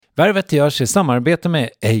Värvet görs i samarbete med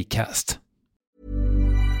Acast.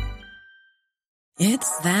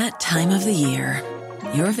 It's that time of the year.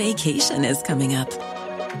 Your vacation is coming up.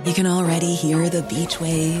 You can already hear the beach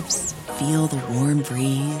waves, feel the warm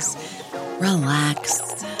breeze, relax,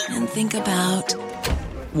 and think about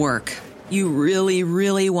work. You really,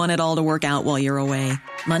 really want it all to work out while you're away.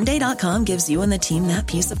 Monday.com gives you and the team that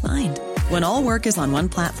peace of mind. When all work is on one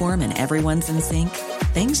platform and everyone's in sync,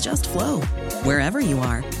 things just flow. Wherever you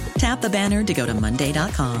are, tap the banner to go to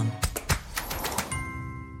Monday.com.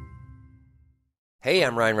 Hey,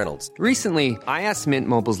 I'm Ryan Reynolds. Recently, I asked Mint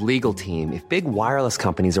Mobile's legal team if big wireless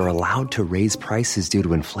companies are allowed to raise prices due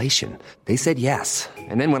to inflation. They said yes.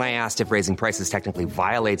 And then when I asked if raising prices technically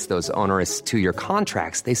violates those onerous two-year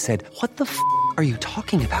contracts, they said, "What the f*** are you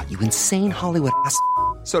talking about, you insane Hollywood ass?"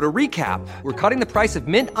 So to recap, we're cutting the price of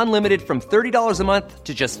Mint Unlimited from $30 a month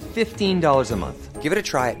to just $15 a month. Give it a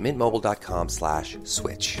try at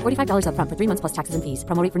mintmobile.com/switch. $45 up front for 3 months plus taxes and fees.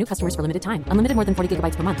 Promo rate for new customers for limited time. Unlimited more than 40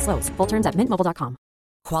 gigabytes per month. Slows full terms at mintmobile.com.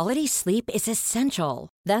 Quality sleep is essential.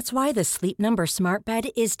 That's why the Sleep Number Smart Bed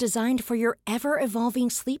is designed for your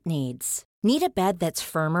ever-evolving sleep needs. Need a bed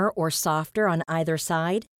that's firmer or softer on either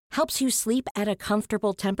side? Helps you sleep at a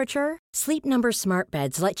comfortable temperature? Sleep Number Smart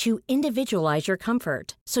Beds let you individualize your comfort,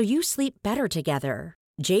 so you sleep better together.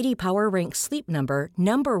 J.D. Power ranks Sleep Number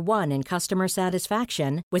 #1 in customer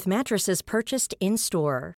satisfaction with mattresses purchased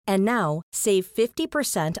in-store. And now, save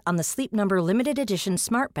 50% on the Sleep Number Limited Edition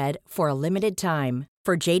Smart Bed for a limited time.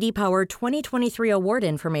 For J.D. Power 2023 award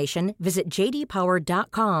information, visit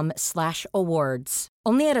jdpower.com/awards.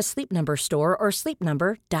 Only at a Sleep Number store or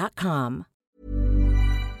sleepnumber.com.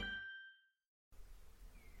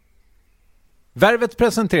 Värvet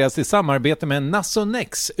presenteras i samarbete med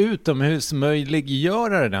Nasonex,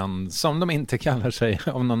 utomhusmöjliggöraren, som de inte kallar sig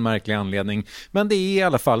av någon märklig anledning. Men det är i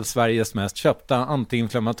alla fall Sveriges mest köpta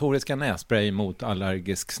antiinflammatoriska nässpray mot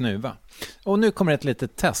allergisk snuva. Och nu kommer ett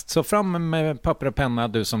litet test, så fram med papper och penna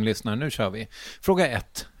du som lyssnar, nu kör vi. Fråga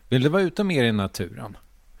 1. Vill du vara ute mer i naturen?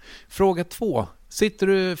 Fråga 2. Sitter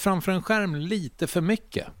du framför en skärm lite för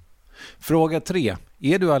mycket? Fråga 3.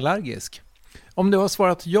 Är du allergisk? Om du har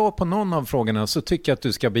svarat ja på någon av frågorna så tycker jag att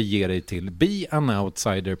du ska bege dig till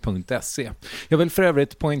beanoutsider.se. Jag vill för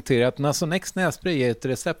övrigt poängtera att Nasonex nässpray är ett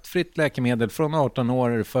receptfritt läkemedel från 18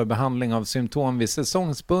 år för behandling av symptom vid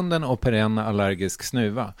säsongsbunden och perenn allergisk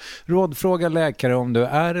snuva. Rådfråga läkare om du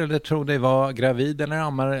är eller tror dig vara gravid eller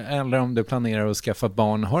ammar, eller om du planerar att skaffa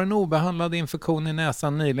barn, har en obehandlad infektion i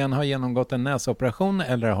näsan, nyligen har genomgått en näsoperation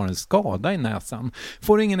eller har en skada i näsan.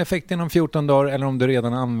 Får ingen effekt inom 14 dagar eller om du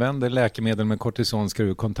redan använder läkemedel med kortison ska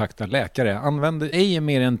du kontakta läkare. Använd ej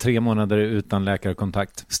mer än 3 månader utan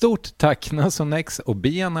läkarkontakt. Stort tack Nasonex och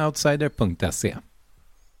beanoutsider.se.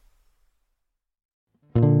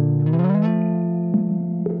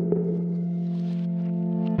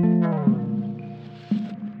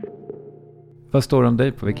 Vad står det om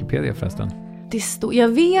dig på Wikipedia förresten? Jag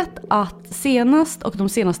vet att senast och de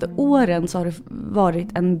senaste åren så har det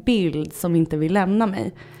varit en bild som inte vill lämna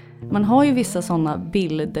mig. Man har ju vissa sådana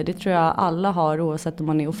bilder, det tror jag alla har oavsett om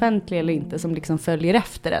man är offentlig eller inte, som liksom följer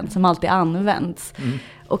efter en, som alltid används.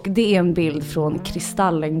 Och det är en bild från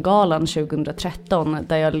Kristallengalan 2013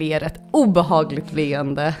 där jag ler ett obehagligt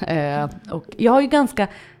leende. Och jag har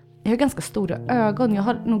ganska stora ögon, jag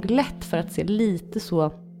har nog lätt för att se lite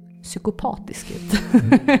så psykopatisk ut.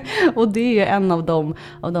 Och det är en av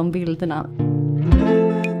de bilderna.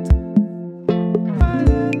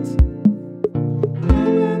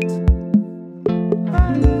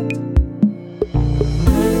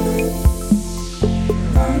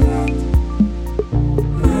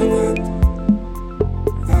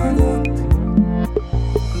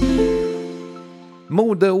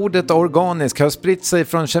 Modeordet organisk har spritt sig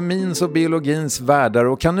från kemins och biologins världar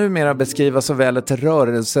och kan numera beskriva såväl ett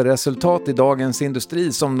rörelseresultat i dagens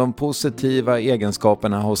industri som de positiva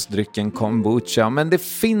egenskaperna hos drycken kombucha. Men det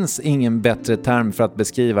finns ingen bättre term för att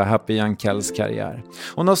beskriva Happy Jankells karriär.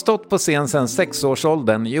 Hon har stått på scen sedan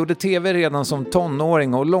 6-årsåldern, gjorde tv redan som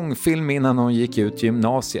tonåring och långfilm innan hon gick ut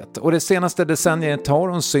gymnasiet. Och det senaste decenniet har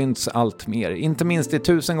hon synts allt mer, inte minst i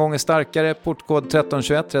 1000 gånger starkare, portkod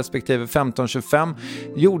 1321 respektive 1525,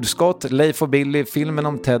 Jordskott, Leif och Billy, filmen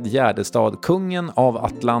om Ted Gärdestad, Kungen av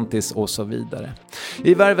Atlantis och så vidare.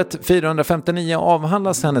 I Värvet 459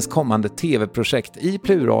 avhandlas hennes kommande tv-projekt i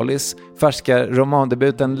pluralis, färska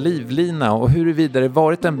romandebuten Livlina och huruvida det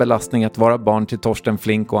varit en belastning att vara barn till Torsten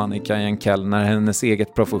Flink och Annika Jankell när hennes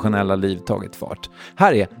eget professionella liv tagit fart.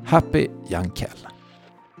 Här är Happy Jankell.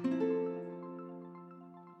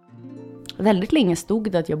 Väldigt länge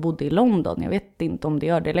stod det att jag bodde i London. Jag vet inte om det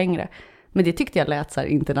gör det längre. Men det tyckte jag lät så här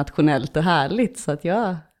internationellt och härligt. Så att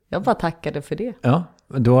jag Jag bara tackade för det. Ja,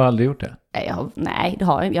 du har aldrig gjort det? Nej, det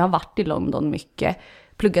har jag. Jag har varit i London mycket.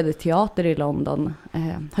 Pluggade teater i London.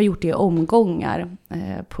 Har gjort det i omgångar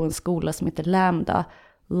på en skola som heter Lambda.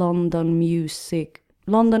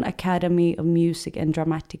 London Academy of Music and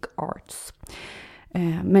Dramatic Arts.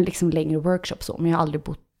 Men liksom längre workshops så. Men jag har aldrig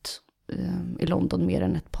bott i London mer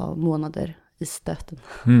än ett par månader i stöten.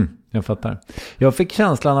 Jag fattar. Jag fick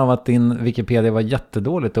känslan av att din Wikipedia var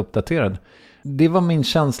jättedåligt uppdaterad. Det var min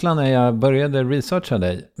känsla när jag började researcha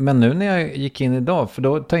dig. Men nu när jag gick in idag, för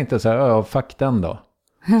då tänkte jag så här, fuck den då.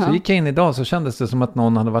 Så gick jag in idag så kändes det som att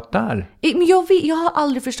någon hade varit där. Men jag har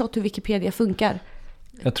aldrig förstått hur Wikipedia funkar.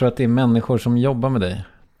 Jag tror att det är människor som jobbar med dig.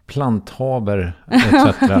 Planthaber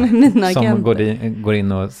etc. som går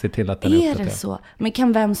in och ser till att den är uppdaterad. Är det så? Men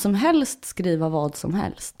kan vem som helst skriva vad som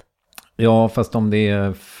helst? Ja, fast om det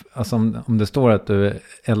är, alltså om det står att du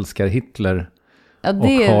älskar Hitler och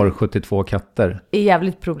har 72 katter. Är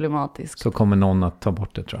jävligt problematiskt. Så kommer någon att ta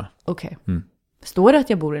bort det, tror jag. Okej. Står det att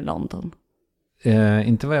jag bor i London?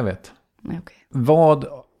 Inte vad jag vet. Nej, okej. Vad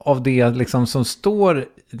av det liksom som står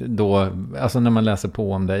då, alltså när man läser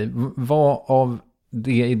på om dig, vad av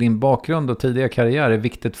det i din bakgrund och tidiga karriär är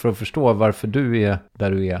viktigt för att förstå varför du är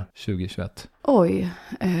där du är 2021? Oj,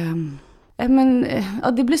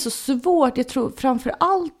 det blir så svårt. Jag tror framför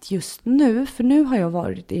allt just nu, för nu har jag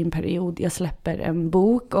varit i en period, jag släpper en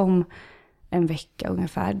bok om en vecka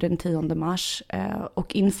ungefär, den 10 mars.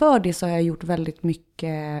 Och inför det så har jag gjort väldigt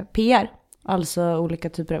mycket PR, alltså olika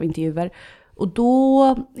typer av intervjuer. Och då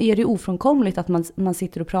är det ofrånkomligt att man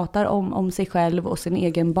sitter och pratar om sig själv och sin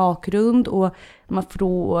egen bakgrund. Och man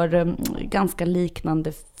får ganska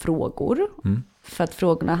liknande frågor. För att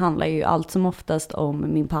frågorna handlar ju allt som oftast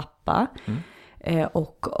om min pappa.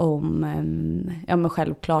 Och om, men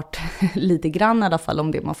självklart lite grann i alla fall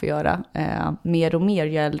om det man får göra. Mer och mer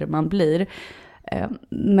ju äldre man blir.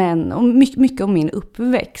 Men och mycket om min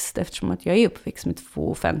uppväxt, eftersom att jag är uppväxt med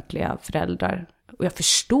 2 offentliga föräldrar. Och jag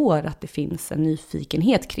förstår att det finns en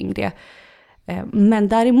nyfikenhet kring det. Men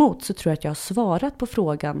däremot så tror jag att jag har svarat på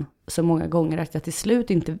frågan så många gånger att jag till slut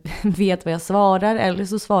inte vet vad jag svarar. Eller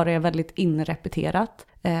så svarar jag väldigt inrepeterat.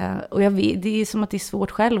 Och det är som att det är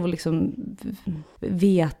svårt själv att liksom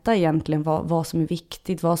veta egentligen vad som är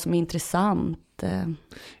viktigt, vad som är intressant.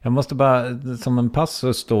 Jag måste bara som en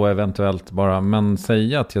passus då eventuellt bara, men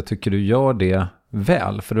säga att jag tycker du gör det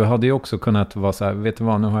väl. För du hade ju också kunnat vara så här, vet du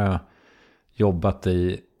vad, nu har jag jobbat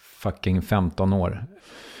i fucking 15 år.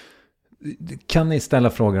 Kan ni ställa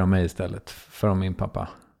frågor om mig istället för om min pappa?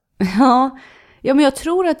 Ja, men jag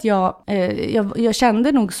tror att jag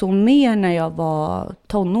kände nog så mer när jag var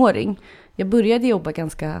tonåring. Jag började jobba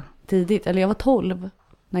ganska tidigt, eller jag var 12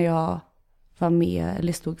 när jag var med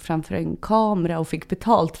eller stod framför en kamera och fick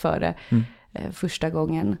betalt för det första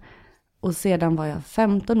gången. Och sedan var jag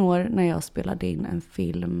 15 år när jag spelade in en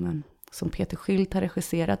film som Peter Schildt har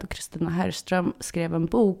regisserat och Kristina Herrström skrev en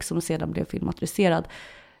bok som sedan blev filmatriserad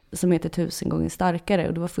som heter 1000 gånger starkare.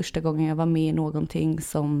 Och det var första gången jag var med i någonting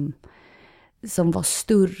som var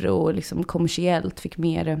större och liksom kommersiellt, fick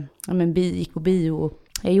mer, gick på bio.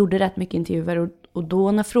 Jag gjorde rätt mycket intervjuer och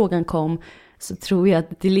då när frågan kom så tror jag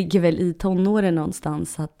att det ligger väl i tonåren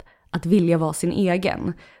någonstans att vilja vara sin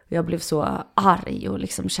egen. Jag blev så arg och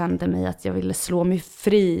liksom kände mig att jag ville slå mig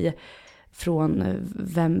fri från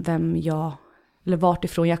vem jag, eller vart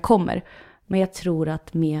ifrån jag kommer. Men jag tror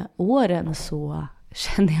att med åren så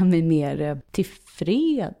känner jag mig mer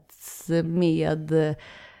tillfreds med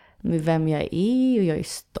vem jag är. Och jag är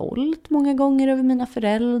stolt många gånger över mina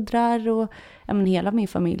föräldrar och hela min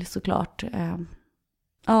familj såklart.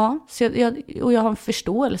 Så jag har en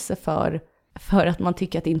förståelse för att man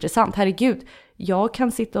tycker att det är intressant. Herregud, jag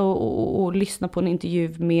kan sitta och lyssna på en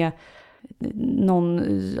intervju med någon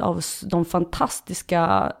av de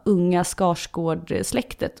fantastiska unga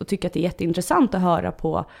Skarsgård-släktet och tycka att det är jätteintressant att höra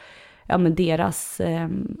på deras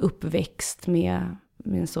uppväxt med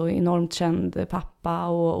en så enormt känd pappa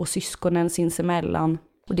och syskonen sinsemellan.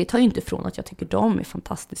 Och det tar ju inte från att jag tycker de är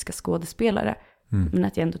fantastiska skådespelare. Men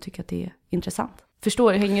att jag ändå tycker att det är intressant.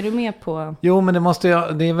 Förstår du? Hänger du med på? Jo, men det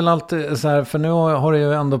är väl alltid så här, för nu har det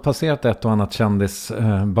ju ändå passerat ett och annat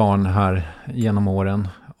kändisbarn här genom åren.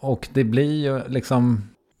 Och det blir ju liksom,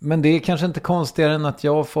 men det är kanske inte konstigare än att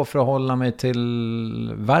jag får förhålla mig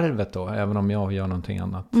till Värvet då, även om jag gör någonting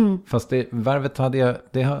annat. Fast Värvet hade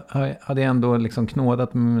jag ändå liksom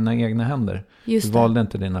knådat med mina egna händer. Just det. Du valde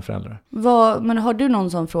inte dina föräldrar. Men har du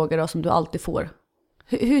någon sån fråga då som du alltid får?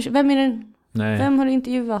 Vem är den? Nej. Vem har du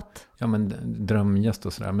intervjuat? Ja, men drömgäst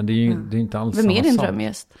och sådär. Men det är ju det är inte alls vem samma är din sak.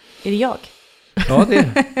 Drömgäst? Är det jag? Ja, det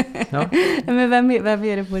är ja. Men vem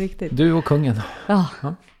är det på riktigt? Du och kungen. Ja.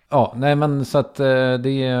 Ja, nej men så att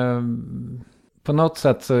det är... På något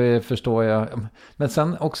sätt så förstår jag. Men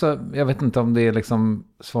sen också, jag vet inte om det är liksom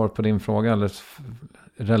svar på din fråga eller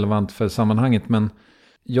relevant för sammanhanget. Men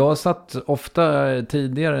jag satt ofta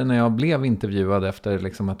tidigare när jag blev intervjuad efter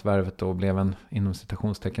liksom att Värvet då blev en inom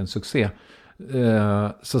citationstecken succé.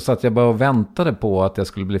 Så satt jag bara och väntade på att jag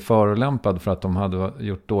skulle bli förolämpad för att de hade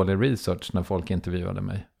gjort dålig research när folk intervjuade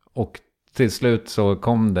mig. Och till slut så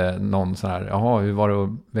kom det någon så här, jaha, hur var det att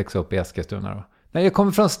växa upp i Eskilstuna då? Nej, jag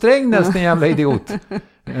kommer från Strängnäs, din jävla idiot.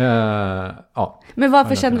 Ja. Men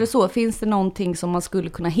varför känner du så? Finns det någonting som man skulle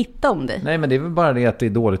kunna hitta om dig? Nej, men det är väl bara det att det är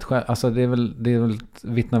dåligt alltså det är väl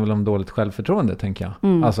vittnar väl om dåligt självförtroende, tänker jag.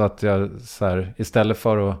 Mm. Alltså att jag så här, istället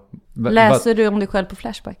för att... Läser du om dig själv på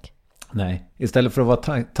Flashback? Nej, istället för att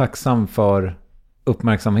vara tacksam för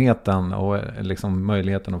uppmärksamheten och liksom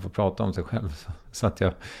möjligheten att få prata om sig själv. Så att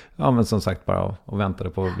jag, ja men som sagt, bara och väntade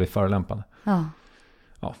på att bli förolämpad. Ja.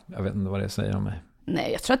 Ja, jag vet inte vad det säger om mig.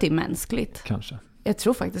 Nej, jag tror att det är mänskligt. Kanske. Jag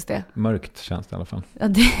tror faktiskt det. Mörkt känns det i alla fall. Ja,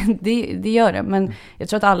 det gör det. Men jag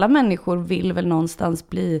tror att alla människor vill väl någonstans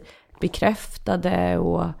bli bekräftade.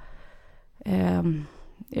 Och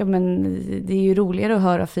ja, men det är ju roligare att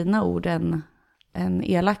höra fina ord än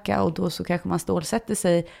elaka. Och då så kanske man stålsätter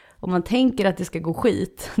sig. Om man tänker att det ska gå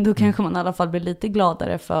skit, då kanske man i alla fall blir lite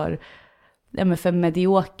gladare för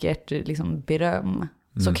mediokert liksom beröm.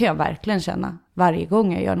 Så kan jag verkligen känna. Varje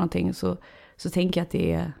gång jag gör någonting så tänker jag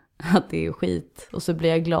att det är skit. Och så blir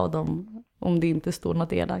jag glad om det inte står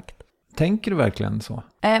något elakt. Tänker du verkligen så?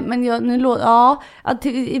 Men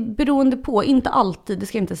beroende på. Inte alltid, det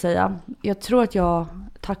ska jag inte säga. Jag tror att jag,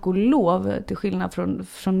 tack och lov, till skillnad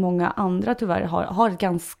från många andra tyvärr, har ett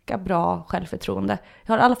ganska bra självförtroende.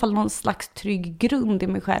 Jag har i alla fall någon slags trygg grund i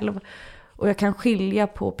mig själv. Och jag kan skilja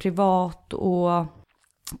på privat och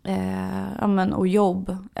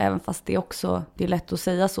jobb, även fast det är lätt att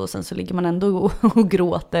säga så. Sen så ligger man ändå och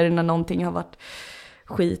gråter när någonting har varit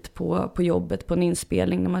skit på jobbet, på en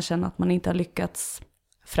inspelning, när man känner att man inte har lyckats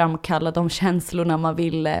framkalla de känslorna man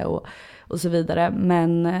ville och så vidare.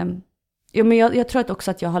 Men jag tror att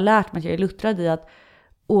också att jag har lärt mig, att jag är luttrad i att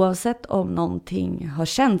oavsett om någonting har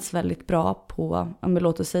känts väldigt bra på,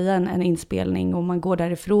 låt oss säga en inspelning, och man går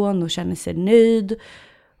därifrån och känner sig nöjd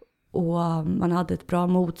och man hade ett bra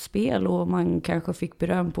motspel och man kanske fick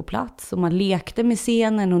beröm på plats och man lekte med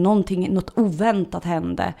scenen och något oväntat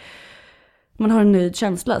hände. Man har en nöjd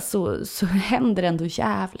känsla, så händer det ändå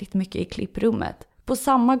jävligt mycket i klipprummet. På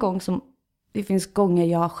samma gång som det finns gånger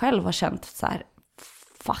jag själv har känt så här,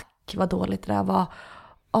 fuck vad dåligt det där var.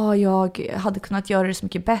 Jag hade kunnat göra det så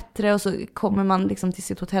mycket bättre, och så kommer man liksom till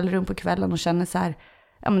sitt hotellrum på kvällen och känner så här,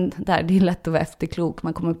 det är lätt att vara efterklok.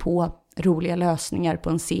 Man kommer på roliga lösningar på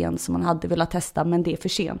en scen som man hade velat testa, men det är för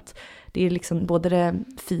sent. Det är liksom både det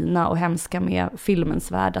fina och hemska med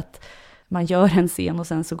filmens värld, att man gör en scen och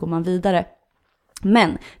sen så går man vidare.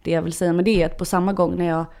 Men det jag vill säga med det är att på samma gång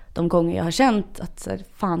de gånger jag har känt att så här,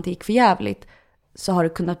 fan det gick för jävligt, så har det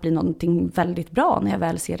kunnat bli någonting väldigt bra när jag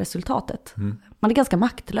väl ser resultatet. Man är ganska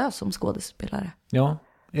maktlös som skådespelare. Ja,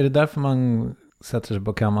 är det därför man sätter sig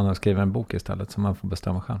på kammaren och skriver en bok istället, så man får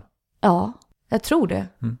bestämma själv? Ja, jag tror det.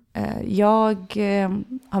 Jag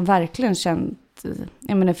har verkligen känt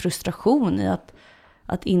en frustration i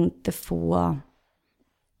att inte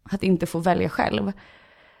få välja själv.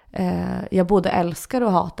 Jag både älskar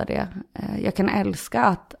och hatar det. Jag kan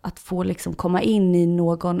älska att få liksom komma in i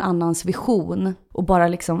någon annans vision och bara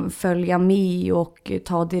liksom följa med och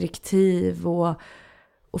ta direktiv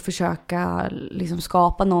och försöka liksom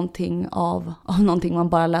skapa någonting av någonting man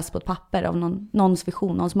bara läser på ett papper, av någons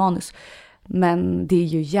vision, någons manus. Men det är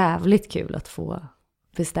ju jävligt kul att få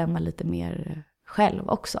bestämma lite mer själv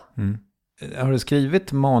också. Har du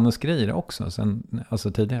skrivit manusgrejer också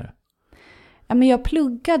alltså tidigare? Ja, men jag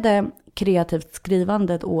pluggade kreativt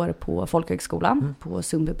skrivande ett år på folkhögskola, på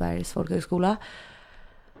Sundbybergs folkhögskola.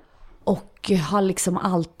 Och har liksom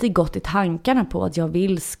alltid gått i tankarna på att jag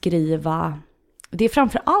vill skriva. Det är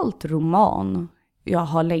framför allt roman jag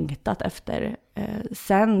har längtat efter.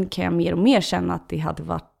 Sen kan jag mer och mer känna att det hade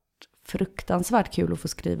varit fruktansvärt kul att få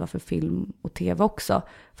skriva för film och tv också.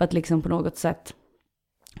 För att liksom på något sätt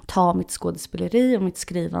ta mitt skådespeleri och mitt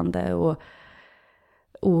skrivande och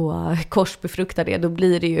korsbefrukta det. Då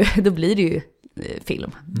blir det ju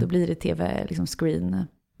film. Då blir det tv, liksom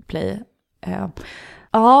screenplay.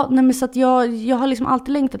 Så att jag har liksom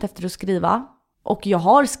alltid längtat efter att skriva. Och jag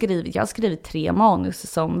har skrivit 3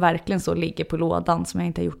 manus som verkligen så ligger på lådan, som jag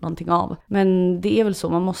inte har gjort någonting av. Men det är väl så,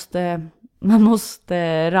 man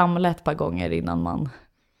måste ramla ett par gånger innan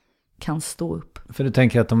kan stå upp. För du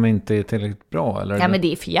tänker att de inte är tillräckligt bra? Eller? Ja, men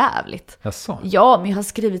det är för jävligt. Jaså? Ja, men jag har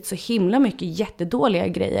skrivit så himla mycket jättedåliga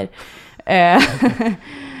grejer.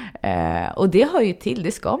 Och det hör ju till,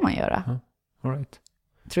 det ska man göra. All right.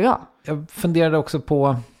 Tror jag. Jag funderade också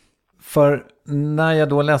på, för när jag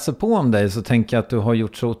då läser på om dig så tänker jag att du har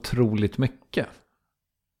gjort så otroligt mycket.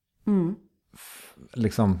 Mm.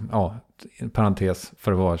 Liksom, ja, parentes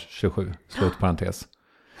för att vara 27, slutparentes.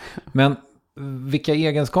 Men vilka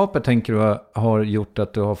egenskaper tänker du har gjort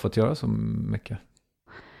att du har fått göra så mycket?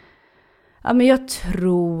 Ja, men jag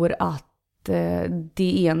tror att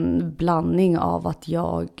det är en blandning av att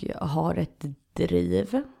jag har ett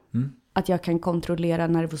driv. Att jag kan kontrollera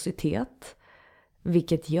nervositet.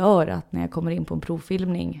 Vilket gör att när jag kommer in på en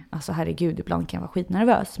provfilmning, alltså herregud, ibland kan jag vara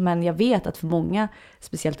skitnervös. Men jag vet att för många,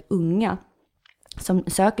 speciellt unga, som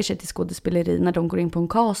söker sig till skådespeleri när de går in på en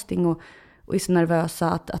casting och är så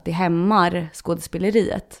nervösa att det hämmar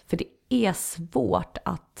skådespeleriet. För det är svårt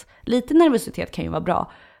att, lite nervositet kan ju vara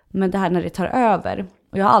bra, men det här när det tar över.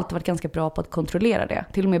 Och jag har alltid varit ganska bra på att kontrollera det.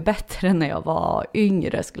 Till och med bättre än när jag var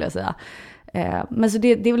yngre, skulle jag säga. Men så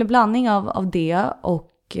det är väl en blandning av det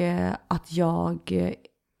och att jag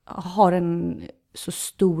har en så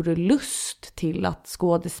stor lust till att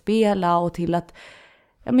skådespela och till att,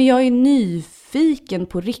 ja, men jag är nyfiken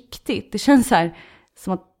på riktigt. Det känns så här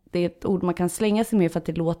som att det är ett ord man kan slänga sig med för att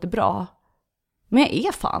det låter bra. Men jag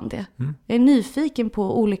är fan det. Jag är nyfiken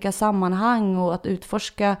på olika sammanhang och att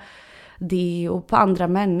utforska det och på andra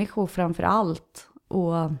människor framför allt.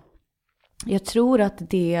 Och jag tror att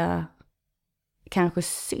det kanske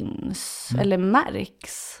syns eller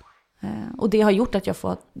märks. Och det har gjort att jag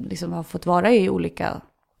har fått vara i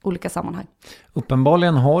olika sammanhang.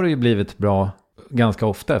 Uppenbarligen har det ju blivit bra ganska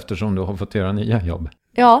ofta eftersom du har fått göra nya jobb.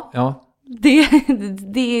 Ja.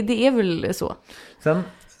 Det är väl så.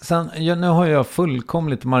 Sen nu har jag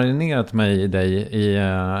fullkomligt marinerat mig i dig i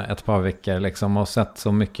ett par veckor liksom, och sett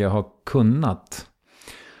så mycket jag har kunnat.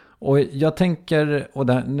 Och jag tänker,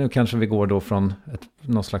 och nu kanske vi går då från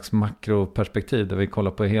någon slags makroperspektiv där vi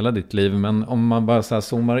kollar på hela ditt liv. Men om man bara så här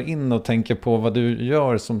zoomar in och tänker på vad du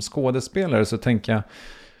gör som skådespelare, så tänker jag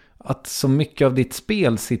att så mycket av ditt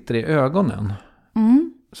spel sitter i ögonen.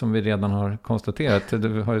 Som vi redan har konstaterat.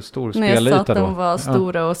 Du har ju stor spelyta då. När jag sa att de var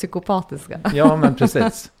stora och psykopatiska. Ja, men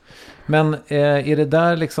precis. Men är det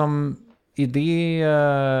där liksom, är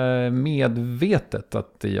det medvetet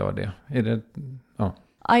att det gör det? Är det, ja.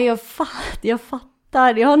 Ja, jag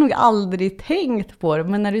fattar. Jag har nog aldrig tänkt på det.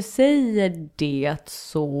 Men när du säger det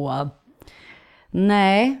så...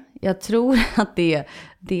 Nej, jag tror att det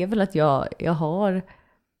är väl att jag har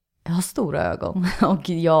stora ögon. Och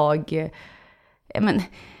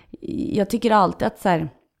jag tycker alltid att så här,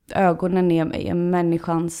 ögonen är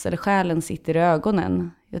människans, eller själen sitter i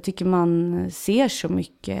ögonen. Jag tycker man ser så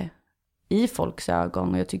mycket i folks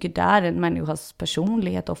ögon. Och jag tycker där en människas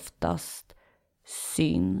personlighet oftast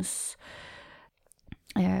syns.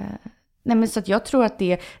 Nej, men så att jag tror att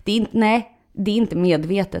det är inte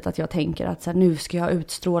medvetet att jag tänker att så här, nu ska jag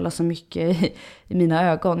utstråla så mycket i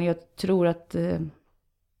mina ögon. Jag tror att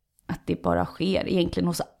det bara sker. Egentligen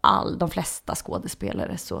hos de flesta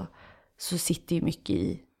skådespelare så sitter ju mycket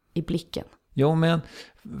i blicken. Jo, men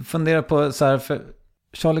fundera på så här, för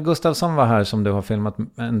Charlie Gustafsson var här som du har filmat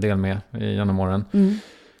en del med genom åren.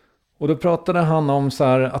 Och då pratade han om så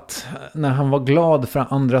här att när han var glad för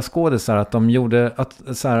andra skådespelare, att de gjorde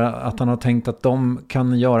att han har tänkt att de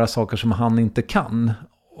kan göra saker som han inte kan.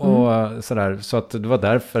 Och så att det var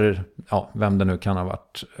därför, ja, vem det nu kan ha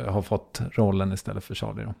varit, har fått rollen istället för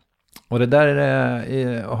Charlie då. Och det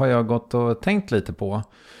där har jag gått och tänkt lite på.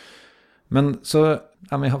 Men så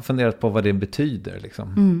jag har funderat på vad det betyder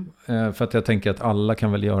liksom. För att jag tänker att alla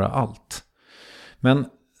kan väl göra allt. Men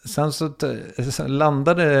sen så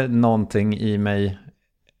landade någonting i mig.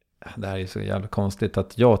 Det här är så jävla konstigt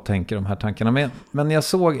att jag tänker de här tankarna. Men jag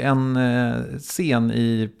såg en scen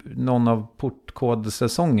i någon av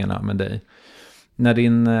portkodsäsongerna med dig.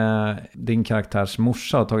 När din karaktärs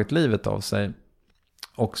morsa har tagit livet av sig.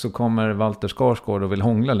 Och så kommer Walter Skarsgård och vill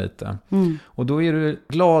hångla lite. Och då är du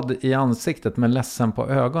glad i ansiktet men ledsen på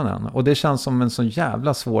ögonen. Och det känns som en så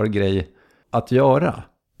jävla svår grej att göra.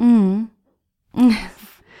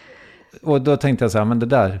 Och då tänkte jag så här, men det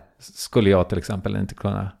där skulle jag till exempel inte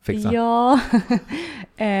kunna fixa. Ja,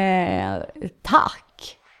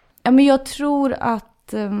 tack. Ja, men jag tror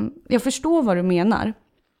att jag förstår vad du menar.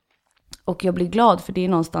 Och jag blir glad för det är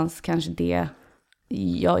någonstans kanske det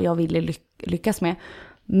jag ville lyckas med.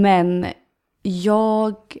 Men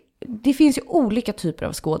det finns ju olika typer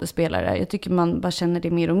av skådespelare. Jag tycker man bara känner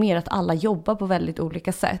det mer och mer att alla jobbar på väldigt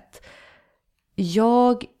olika sätt.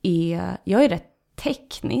 Jag är rätt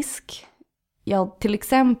teknisk. Ja, till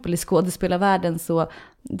exempel i skådespelarvärlden så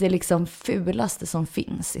det liksom fulaste som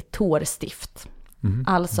finns är tårstift.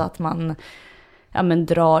 Alltså att man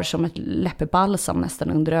drar som ett läppebalsam nästan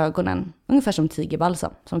under ögonen. Ungefär som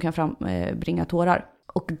tigerbalsam som kan frambringa tårar.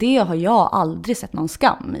 Och det har jag aldrig sett någon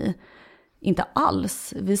skam i. Inte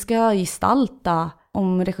alls. Vi ska gestalta,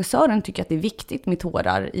 om regissören tycker att det är viktigt med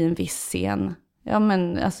tårar i en viss scen. Ja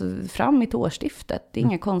men alltså fram i tårstiftet, det är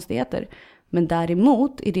inga konstigheter. Men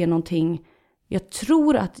däremot är det någonting, jag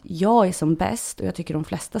tror att jag är som bäst och jag tycker de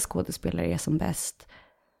flesta skådespelare är som bäst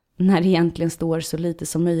när det egentligen står så lite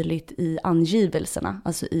som möjligt i angivelserna,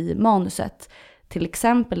 alltså i manuset. Till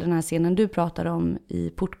exempel den här scenen du pratar om i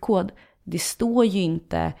Portkod, det står ju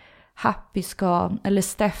inte Happy ska, eller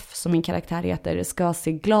Steff som min karaktär heter, ska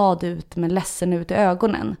se glad ut men ledsen ut i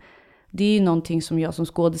ögonen. Det är ju någonting som jag som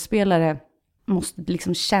skådespelare måste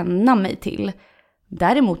liksom känna mig till.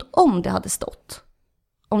 Däremot om det hade stått,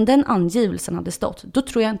 om den angivelsen hade stått, då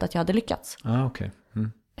tror jag inte att jag hade lyckats. Okay.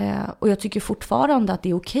 Och jag tycker fortfarande att det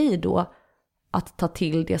är okej då att ta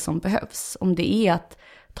till det som behövs. Om det är att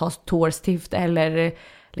ta tårstift eller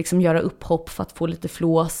liksom göra upphopp för att få lite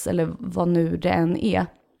flås eller vad nu det än är.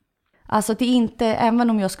 Alltså det är inte, även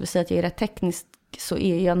om jag skulle säga att jag är rätt teknisk så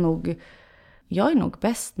är jag är nog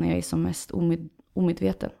bäst när jag är som mest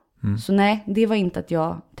omedveten. Så nej, det var inte att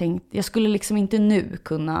jag tänkte, jag skulle liksom inte nu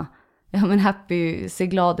kunna, Happy ser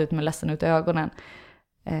glad ut med ledsen ut i ögonen.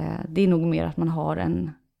 Det är nog mer att man har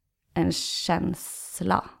en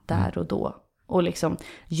känsla där och då. Och liksom,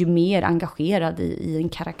 ju mer engagerad i en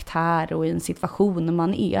karaktär och i en situation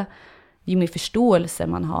man är, ju mer förståelse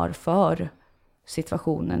man har för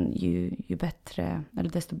situationen, ju bättre, eller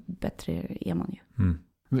desto bättre är man ju.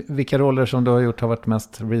 Vilka roller som du har gjort har varit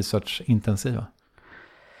mest research-intensiva?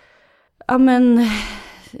 Ja men,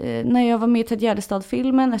 när jag var med i Ted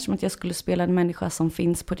Gärdestad-filmen, eftersom att jag skulle spela en människa som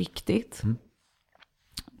finns på riktigt.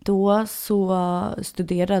 Då så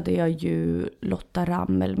studerade jag ju Lotta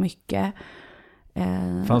Rammel mycket.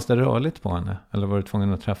 Fanns det rörligt på henne? Eller var du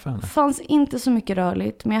tvungen att träffa henne? Fanns inte så mycket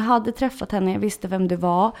rörligt. Men jag hade träffat henne, jag visste vem det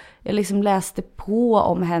var. Jag liksom läste på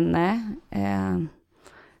om henne.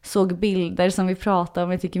 Såg bilder som vi pratade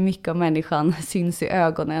om. Jag tycker mycket om människan syns i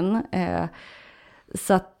ögonen.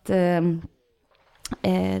 Så att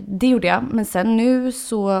det gjorde jag. Men sen nu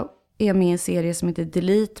så är jag med i en serie som heter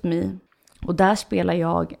Delete Me. Och där spelar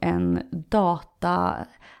jag en datahacker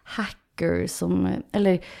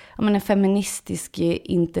en feministisk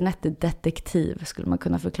internetdetektiv skulle man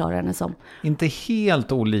kunna förklara henne som. Inte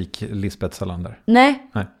helt olik Lisbeth Salander.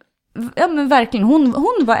 Nej. Ja men verkligen, hon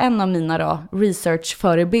var en av mina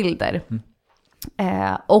research-förebilder.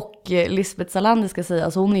 Och Lisbeth Salander ska säga,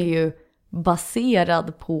 alltså hon är ju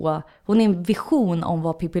baserad på, hon är en vision om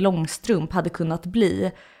vad Pippi Långstrump hade kunnat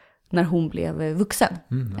bli när hon blev vuxen.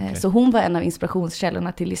 Okay. Så hon var en av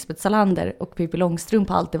inspirationskällorna till Lisbeth Salander och Pippi Långstrump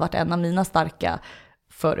har alltid varit en av mina starka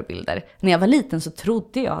förebilder. När jag var liten så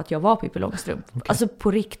trodde jag att jag var Pippi Långstrump. Okay. Alltså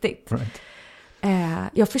på riktigt. Right.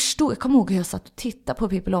 Jag kommer ihåg hur jag satt och tittade på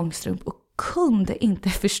Pippi Långstrump och kunde inte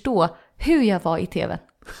förstå hur jag var i tv.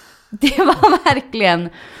 Det var verkligen,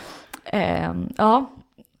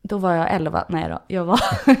 då var jag 11, nej då, jag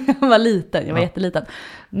var liten, jag var jätteliten.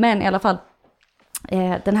 Men i alla fall,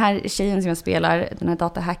 den här tjejen som jag spelar, den här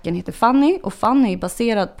datahacken heter Fanny. Och Fanny är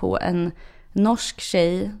baserad på en norsk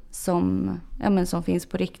tjej som finns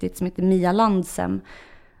på riktigt, som heter Mia Landsem.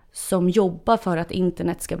 Som jobbar för att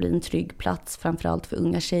internet ska bli en trygg plats, framförallt för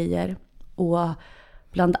unga tjejer. Och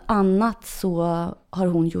bland annat så har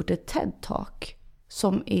hon gjort ett TED-talk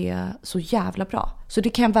som är så jävla bra. Så det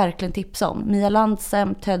kan jag verkligen tipsa om. Mia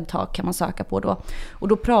Landsem, TED-talk kan man söka på då. Och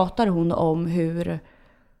då pratar hon om hur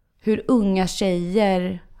unga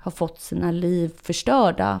tjejer har fått sina liv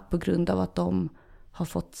förstörda på grund av att de har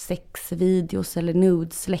fått sexvideos eller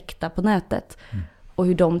nudes släckta på nätet. Och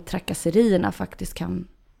hur de trakasserierna faktiskt kan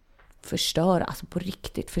förstöra, alltså på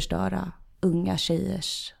riktigt förstöra unga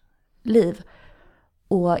tjejers liv.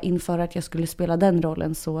 Och inför att jag skulle spela den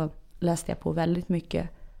rollen så läste jag på väldigt mycket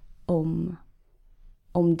om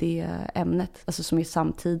det ämnet, alltså som är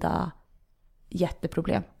samtida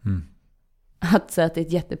jätteproblem. Att säga att det är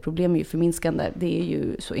ett jätteproblem är ju förminskande, det är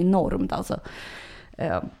ju så enormt alltså.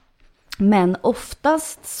 Men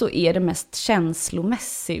oftast så är det mest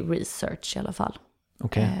känslomässig research i alla fall.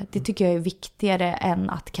 Okay. Det tycker jag är viktigare än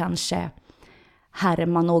att kanske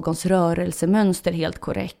härma någons rörelsemönster helt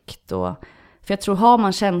korrekt. För jag tror, har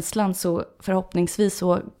man känslan så förhoppningsvis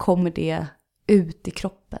så kommer det ut i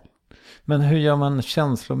kroppen. Men hur gör man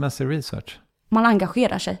känslomässig research? Man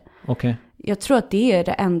engagerar sig. Okay. Jag tror att det är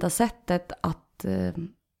det enda sättet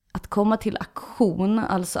att komma till aktion,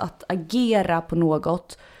 alltså att agera på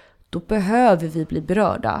något, då behöver vi bli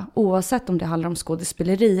berörda. Oavsett om det handlar om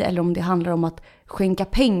skådespeleri eller om det handlar om att skänka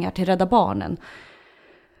pengar till Rädda Barnen.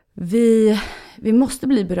 Vi måste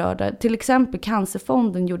bli berörda. Till exempel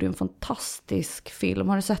Cancerfonden gjorde en fantastisk film.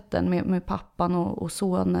 Har du sett den med pappan och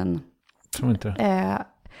sonen? Jag tror inte det.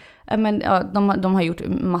 De har gjort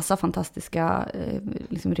massa fantastiska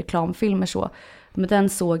liksom reklamfilmer så. Men den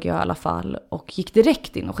såg jag i alla fall och gick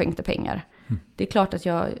direkt in och skänkte pengar. Det är klart att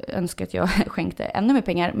jag önskar att jag skänkte ännu mer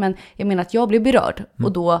pengar. Men jag menar att jag blev berörd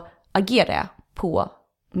och då agerar jag på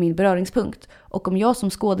min beröringspunkt. Och om jag som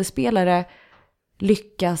skådespelare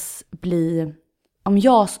lyckas bli,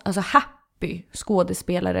 happy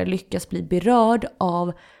skådespelare lyckas bli berörd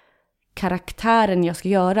av karaktären jag ska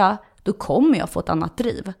göra, då kommer jag få ett annat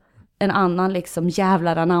driv. En annan liksom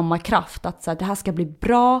jävlar anamma kraft att så här, det här ska bli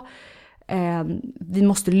bra. Vi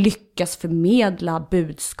måste lyckas förmedla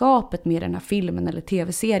budskapet med den här filmen eller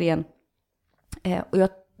tv-serien. Och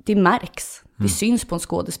det märks. Det syns på en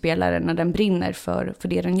skådespelare när den brinner för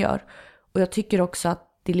det den gör. Och jag tycker också att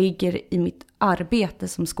det ligger i mitt arbete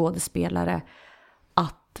som skådespelare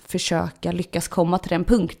att försöka lyckas komma till den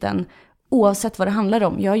punkten. Oavsett vad det handlar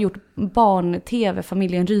om. Jag har gjort barn-tv,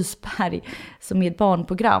 Familjen Rysberg, som är ett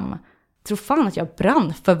barnprogram. Jag tror fan att jag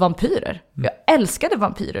brann för vampyrer. Jag älskade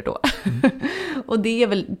vampyrer då. Och det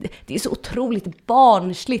är så otroligt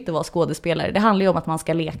barnsligt att vara skådespelare. Det handlar ju om att man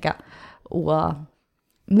ska leka.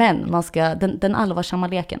 Men man ska, den allvarsamma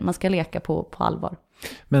leken, man ska leka på allvar.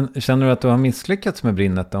 Men känner du att du har misslyckats med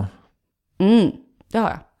Brinnet då? Det har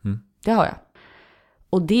jag. Det har jag.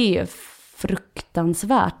 Och det är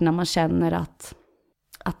fruktansvärt när man känner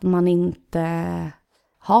att man inte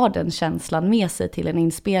har den känslan med sig till en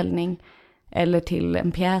inspelning. Eller till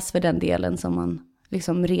en pjäs för den delen som man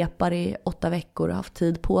liksom repar i 8 veckor och haft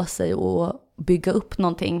tid på sig och bygga upp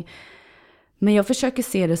någonting. Men jag försöker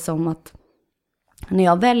se det som att när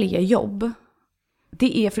jag väljer jobb,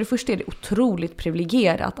 för det första är det otroligt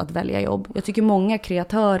privilegierat att välja jobb. Jag tycker många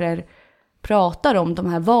kreatörer pratar om de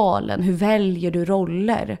här valen. Hur väljer du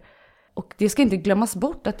roller? Och det ska inte glömmas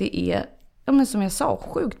bort att det är, som jag sa,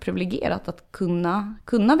 sjukt privilegierat att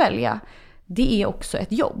kunna välja. Det är också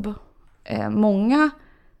ett jobb. Många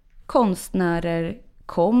konstnärer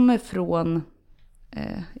kommer från,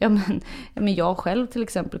 jag själv till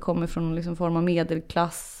exempel kommer från liksom form av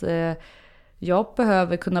medelklass. Jag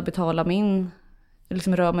behöver kunna betala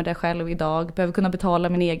rör mig där själv idag, behöver kunna betala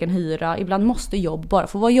min egen hyra. Ibland måste jobb bara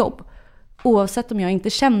få vara jobb. Oavsett om jag inte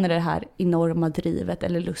känner det här enorma drivet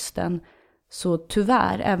eller lusten. Så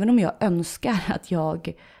tyvärr, även om jag önskar att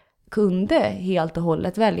jag kunde helt och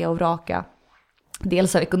hållet välja och vraka.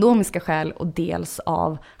 Dels av ekonomiska skäl och dels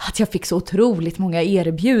av att jag fick så otroligt många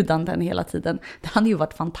erbjudanden hela tiden. Det hade ju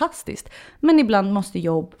varit fantastiskt. Men ibland måste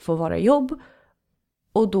jobb få vara jobb.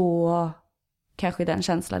 Och då kanske den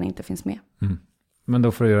känslan inte finns med. Men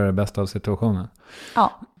då får du göra det bästa av situationen.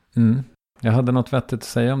 Ja. Jag hade något vettigt att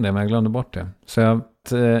säga om det, men jag glömde bort det. Så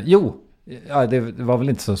det var väl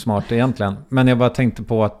inte så smart egentligen. Men jag bara tänkte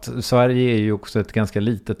på att Sverige är ju också ett ganska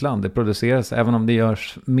litet land. Det produceras, även om det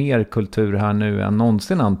görs mer kultur här nu än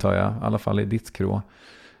någonsin antar jag, i alla fall i ditt skrå.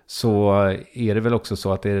 Så är det väl också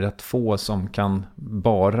så att det är rätt få som kan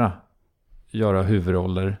bara göra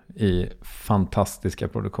huvudroller i fantastiska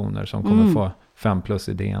produktioner som kommer få 5+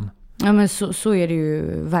 idén. Ja, men så är det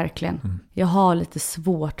ju verkligen. Jag har lite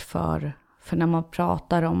svårt för när man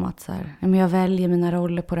pratar om att så här, jag väljer mina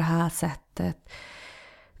roller på det här sättet.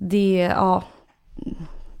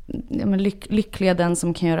 Lyckliga den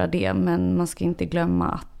som kan göra det, men man ska inte glömma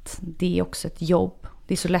att det är också ett jobb.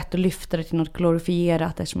 Det är så lätt att lyfta det till något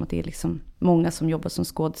glorifierat eftersom att det är liksom många som jobbar som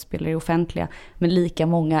skådespelare i offentliga, men lika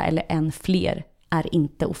många eller än fler är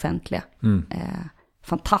inte offentliga.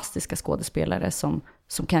 Fantastiska skådespelare som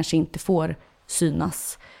kanske inte får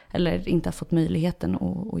synas eller inte har fått möjligheten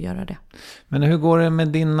att göra det. Men hur går det med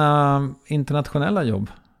dina internationella jobb?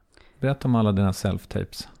 Berätta om alla dina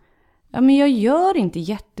self-tapes. Ja, men jag gör inte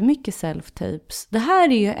jättemycket self-tapes. Det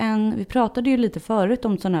här är ju vi pratade ju lite förut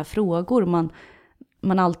om sådana här frågor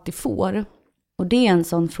man alltid får. Och det är en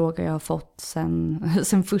sån fråga jag har fått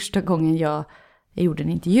sen första gången jag gjorde en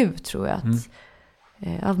intervju, tror jag.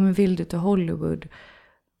 Men vill du till Hollywood?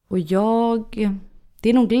 Och det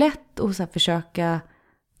är nog lätt att så här, försöka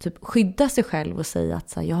typ skydda sig själv och säga att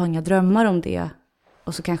så här, jag har inga drömmar om det.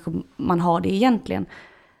 Och så kanske man har det egentligen.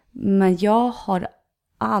 Men jag har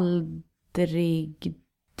aldrig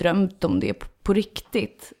drömt om det på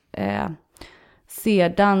riktigt.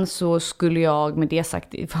 Sedan så skulle jag med det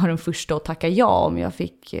sagt vara den första att tacka ja om jag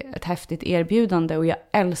fick ett häftigt erbjudande. Och jag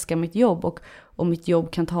älskar mitt jobb, och mitt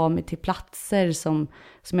jobb kan ta mig till platser som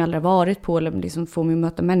jag aldrig har varit på, eller liksom få mig att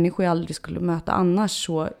möta människor jag aldrig skulle möta annars.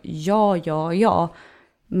 Så ja.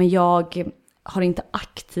 Men jag har inte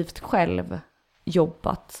aktivt själv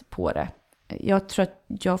jobbat på det. Jag tror att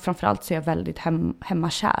jag framförallt så är väldigt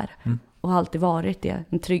hemmakär. Och har alltid varit det,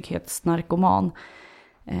 en trygghetsnarkoman.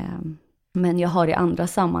 Men jag har i andra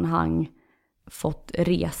sammanhang fått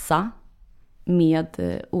resa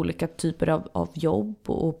med olika typer av jobb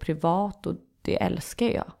och privat, och det älskar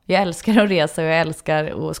jag. Jag älskar att resa och jag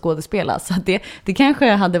älskar att skådespela, så det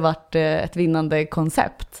kanske hade varit ett vinnande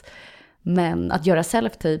koncept. Men att göra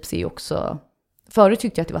self-tapes är också... Förut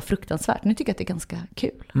tyckte jag att det var fruktansvärt, nu tycker jag att det är ganska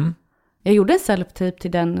kul. Jag gjorde en self-tape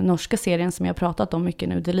till den norska serien som jag pratat om mycket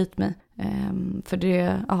nu, Delete Me. För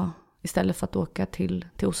det, istället för att åka till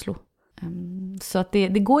Oslo. Så att det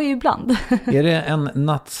går ju ibland. Är det en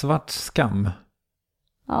nattsvart skam?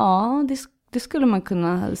 Ja, det skulle man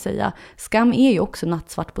kunna säga. Skam är ju också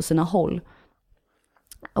nattsvart på sina håll.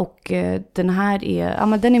 Och den här är,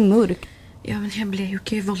 men den är mörk. Ja, men jag blev ju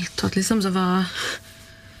inte våldtatt liksom, så var...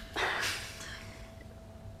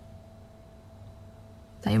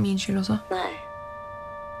 Det är ju min skyld också. Nej,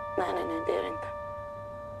 det är det inte.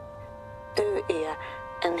 Du är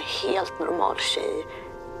en helt normal tjej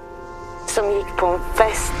som gick på en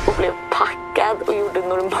fest och blev packad och gjorde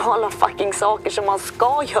normala fucking saker som man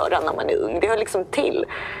ska göra när man är ung. Det hör liksom till.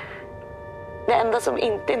 Det enda som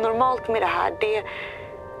inte är normalt med det här, det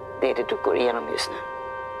är det du går igenom just nu.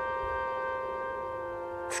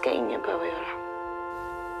 Det ska ingen behöva göra.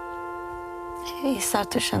 Jag gissar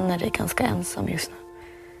att du känner dig ganska ensam just nu.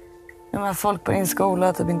 När folk på din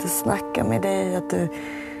skola typ inte snackar med dig, att du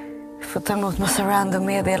får ta emot massa random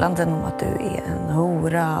meddelanden om att du är en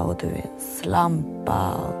hora och du är en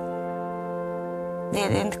slampa. Det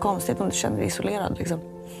är inte konstigt om du känner dig isolerad liksom.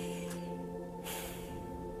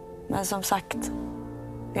 Men som sagt,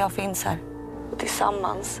 jag finns här. Och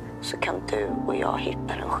tillsammans så kan du och jag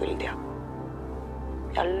hitta den skyldiga.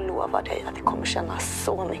 Jag lovar dig att det kommer kännas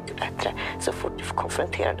så mycket bättre så fort du får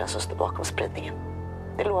konfrontera den som står bakom spridningen.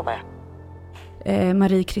 Det lovar jag.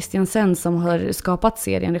 Marie Christiansen som har skapat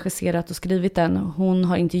serien, regisserat och skrivit den, hon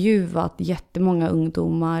har intervjuat jättemånga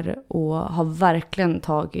ungdomar och har verkligen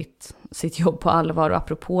tagit sitt jobb på allvar. Och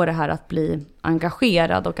apropå det här att bli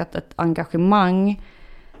engagerad, och att ett engagemang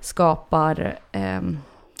skapar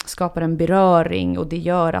en beröring, och det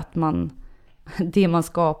gör att det man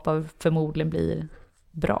skapar förmodligen blir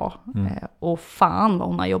bra. Och fan vad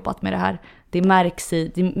hon har jobbat med det här. Det märks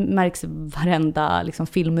i varenda liksom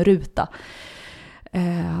filmruta.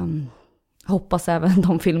 Hoppas även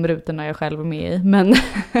de filmrutorna jag själv är med i.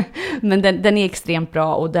 Men den är extremt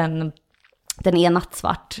bra, och den är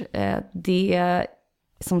nattsvart. Det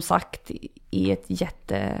som sagt är ett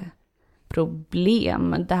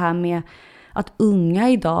jätteproblem. Det här med att unga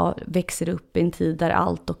idag växer upp i en tid där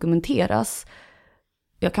allt dokumenteras.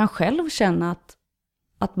 Jag kan själv känna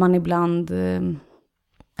att man ibland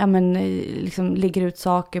liksom lägger ut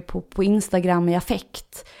saker på Instagram i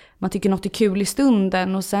affekt. Man tycker något är kul i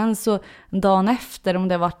stunden, och sen så dagen efter, om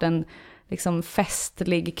det har varit en liksom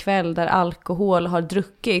festlig kväll där alkohol har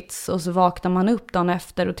druckits, och så vaknar man upp dagen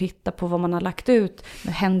efter och tittar på vad man har lagt ut.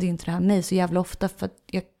 Det händer ju inte det här mig så jävla ofta för att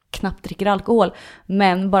jag knappt dricker alkohol.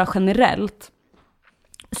 Men bara generellt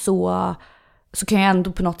så kan jag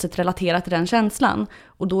ändå på något sätt relatera till den känslan.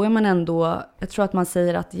 Och då är man ändå, jag tror att man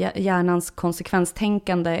säger att hjärnans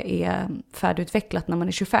konsekvenstänkande är färdigutvecklat när man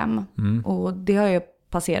är 25. Och det har jag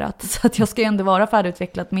passerat. Så att jag ska ändå vara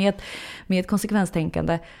färdigutvecklat med ett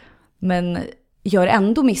konsekvenstänkande. Men gör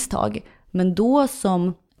ändå misstag. Men då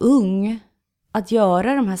som ung, att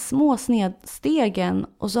göra de här små snedstegen,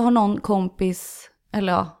 och så har någon kompis,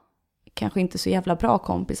 eller ja, kanske inte så jävla bra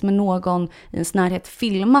kompis, men någon i ens närhet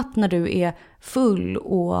filmat när du är full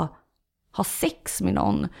och har sex med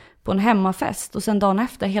någon på en hemmafest, och sen dagen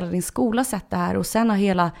efter hela din skola sett det här, och sen har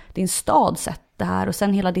hela din stad sett det här, och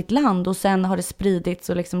sen hela ditt land, och sen har det spridits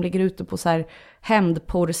och liksom ligger ute på så här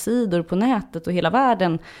hämndporrsidor på nätet, och hela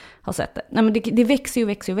världen har sett det. Nej, men det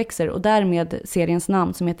växer, och därmed seriens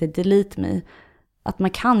namn som heter Delete Me, att man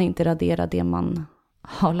kan inte radera det man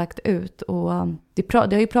har lagt ut. Och det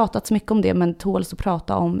har ju pratats mycket om det, men tåls att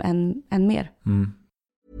prata om än mer.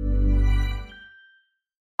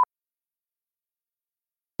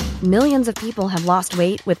 Millions of people have lost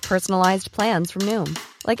weight with personalized plans from Noom.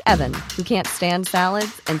 Like Evan, who can't stand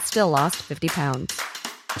salads and still lost 50 pounds.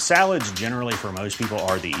 Salads generally for most people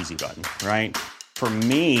are the easy button, right? For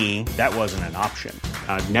me, that wasn't an option.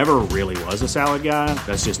 I never really was a salad guy.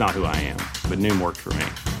 That's just not who I am. But Noom worked for me.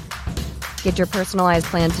 Get your personalized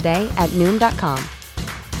plan today at Noom.com.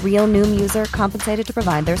 Real Noom user compensated to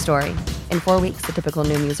provide their story. In 4 weeks, the typical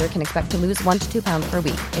Noom user can expect to lose 1 to 2 pounds per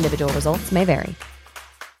week. Individual results may vary.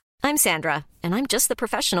 I'm Sandra, and I'm just the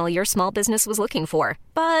professional your small business was looking for.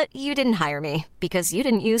 But you didn't hire me because you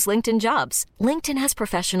didn't use LinkedIn Jobs. LinkedIn has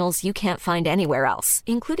professionals you can't find anywhere else,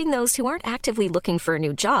 including those who aren't actively looking for a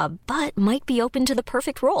new job, but might be open to the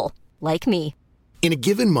perfect role, like me. In a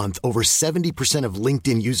given month, over 70% of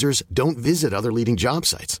LinkedIn users don't visit other leading job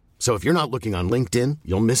sites. So if you're not looking on LinkedIn,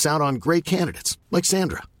 you'll miss out on great candidates like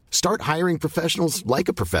Sandra. Start hiring professionals like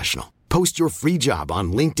a professional. Post your free job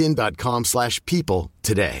on linkedin.com/people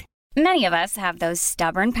today. Many of us have those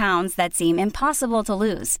stubborn pounds that seem impossible to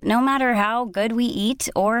lose, no matter how good we eat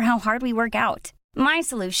or how hard we work out. My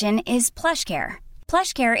solution is PlushCare.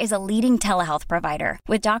 PlushCare is a leading telehealth provider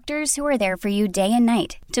with doctors who are there for you day and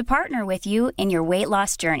night to partner with you in your weight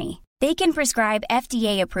loss journey. They can prescribe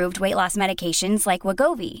FDA-approved weight loss medications like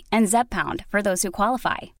Wegovy and Zepbound for those who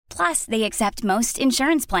qualify. Plus, they accept most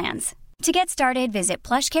insurance plans. To get started, visit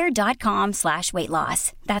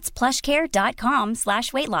plushcare.com/weightloss. That's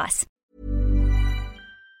plushcare.com/weightloss.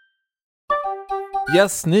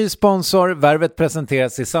 Yes, ny sponsor. Värvet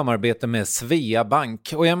presenteras i samarbete med Svea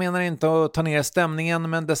Bank. Och jag menar inte att ta ner stämningen,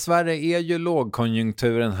 men dessvärre är ju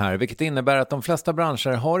lågkonjunkturen här, vilket innebär att de flesta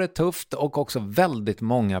branscher har det tufft och också väldigt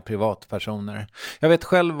många privatpersoner. Jag vet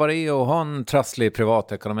själv vad det är att ha en trasslig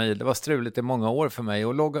privatekonomi. Det var struligt i många år för mig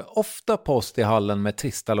och låg ofta post i hallen med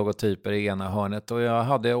trista logotyper i ena hörnet. Och jag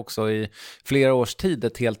hade också i flera års tid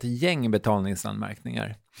ett helt gäng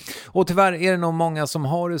betalningsanmärkningar. Och tyvärr är det nog många som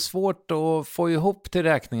har det svårt att få ihop till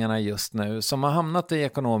räkningarna just nu, som har hamnat i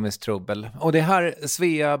ekonomiskt trubbel. Och det är här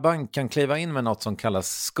Svea Bank kan kliva in med något som kallas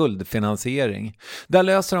skuldfinansiering. Där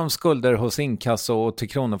löser de skulder hos inkasso och till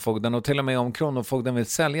Kronofogden, och till och med om Kronofogden vill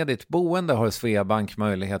sälja ditt boende har Svea Bank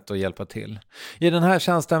möjlighet att hjälpa till. I den här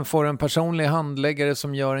tjänsten får en personlig handläggare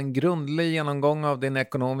som gör en grundlig genomgång av din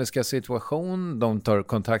ekonomiska situation. De tar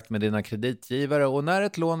kontakt med dina kreditgivare och när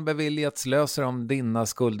ett lån beviljats löser de dina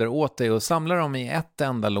skulder åt dig och samlar dem i ett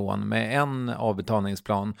enda lån med en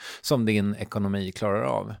avbetalningsplan som din ekonomi klarar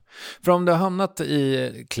av. För om du har hamnat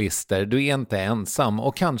i klister, du är inte ensam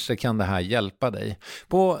och kanske kan det här hjälpa dig.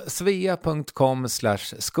 På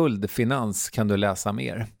svea.com/skuldfinans kan du läsa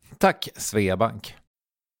mer. Tack Svea Bank.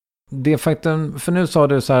 Det faktum, för nu sa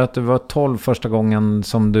du så här att du var 12 första gången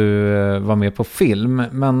som du var med på film,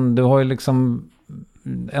 men du har ju liksom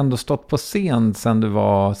ändå stått på scen sedan du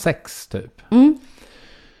var 6 typ. Mm.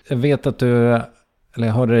 Jag vet att du, eller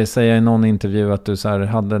jag hörde dig säga i någon intervju att du så här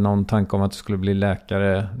hade någon tanke om att du skulle bli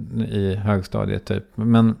läkare i högstadiet typ.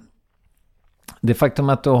 Men det faktum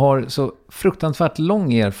att du har så fruktansvärt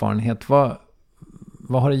lång erfarenhet, vad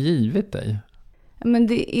har det givit dig? Men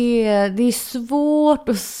det är svårt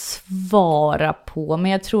att svara på,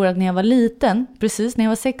 men jag tror att när jag var liten, precis när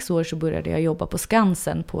jag var 6 år så började jag jobba på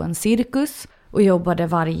Skansen på en cirkus. Och jobbade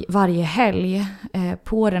varje helg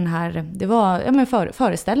på den här, det var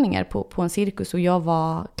föreställningar på en cirkus och jag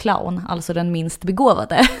var clown, alltså den minst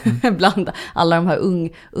begåvade bland alla de här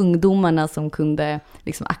ungdomarna som kunde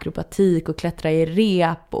liksom akrobatik och klättra i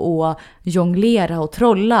rep och jonglera och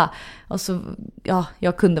trolla. Och så, ja,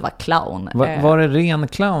 jag kunde vara clown. Var det ren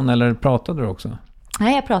clown eller pratade du också?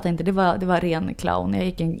 Nej, jag pratade inte. Det var ren clown. Jag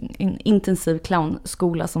gick en intensiv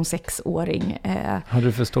clownskola som 6-åring. Hade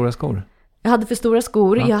du för stora skor? Jag hade för stora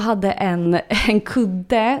skor. Ja. Jag hade en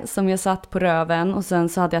kudde som jag satt på röven. Och sen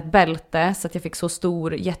så hade jag ett bälte så att jag fick så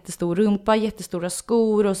jättestor rumpa, jättestora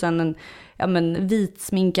skor. Och sen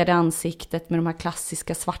vitsminkade ansiktet med de här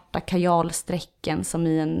klassiska svarta kajalsträcken som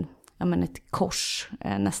i ett kors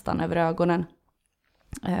nästan över ögonen.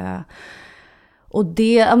 Och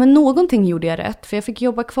det, någonting gjorde jag rätt. För jag fick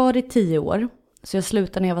jobba kvar i 10 år. Så jag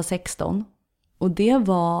slutade när jag var 16. Och det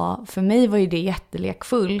var, för mig var ju det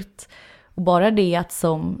jättelekfullt. Och bara det att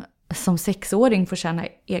som 6-åring få tjäna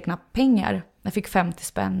egna pengar. Jag fick 50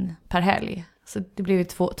 spänn per helg. Så det blev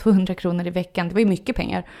 200 kronor i veckan. Det var ju mycket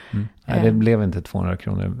pengar. Mm. Nej, det blev inte 200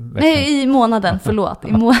 kronor i veckan. Nej, i månaden. Förlåt.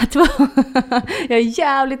 Jag är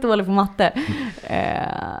jävligt dålig på matte.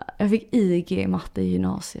 Jag fick IG i matte i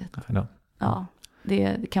gymnasiet. Ja,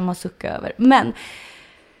 det kan man sucka över. Men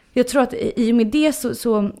jag tror att i och med det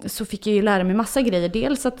så fick jag ju lära mig massa grejer.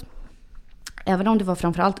 Dels att även om det var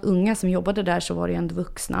framförallt unga som jobbade där så var det ju ändå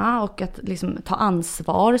vuxna. Och att liksom ta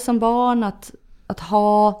ansvar som barn. Att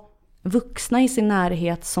ha vuxna i sin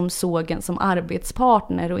närhet som såg en som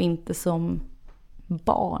arbetspartner och inte som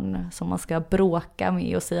barn. Som man ska bråka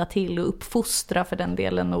med och säga till och uppfostra för den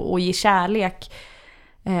delen och ge kärlek.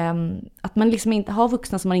 Att man liksom inte har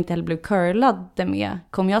vuxna som man inte heller blev curlade med.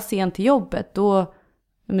 Kommer jag sent till jobbet, då...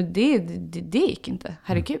 Men det gick inte.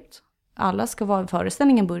 Herregud. Alla ska vara...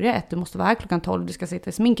 Föreställningen börjar 1. Du måste vara här klockan 12. Du ska sitta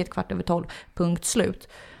i sminket 12:15. Punkt slut.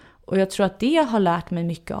 Och jag tror att det har lärt mig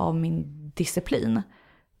mycket av min disciplin.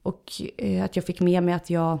 Och att jag fick med mig att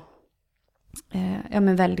jag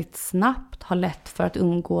men väldigt snabbt har lätt för att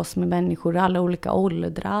umgås med människor i alla olika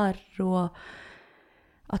åldrar. Och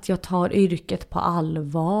att jag tar yrket på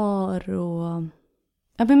allvar. Och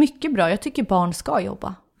men mycket bra. Jag tycker barn ska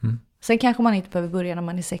jobba. Sen kanske man inte behöver börja när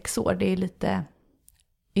man är 6 år. Det är lite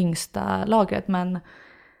yngsta lagret. Men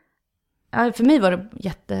för mig var det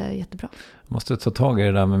jättebra. Jag måste ta tag i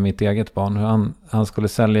det där med mitt eget barn. Han skulle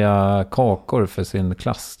sälja kakor för sin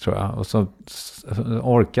klass, tror jag. Och så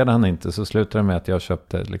orkade han inte, så slutade det med att jag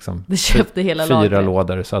köpte liksom hela 4 lagret.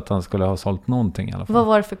 lådor, så att han skulle ha sålt någonting i alla fall. Vad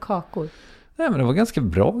var det för kakor? Nej, men det var ganska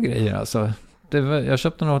bra grejer. Alltså. Jag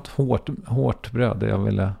köpte något hårt bröd där jag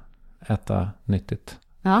ville äta nyttigt.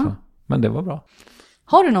 Ja. Så. Men det var bra.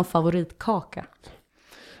 Har du någon favoritkaka?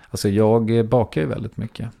 Alltså jag bakar ju väldigt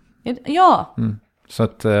mycket. Ja. Så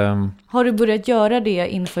att, har du börjat göra det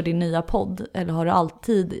inför din nya podd? Eller har du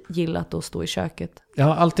alltid gillat att stå i köket? Jag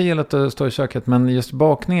har alltid gillat att stå i köket. Men just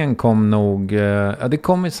bakningen kom nog... det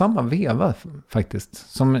kom i samma veva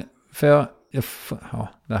faktiskt. För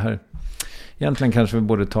det här... Egentligen kanske vi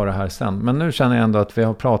borde ta det här sen. Men nu känner jag ändå att vi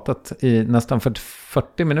har pratat i nästan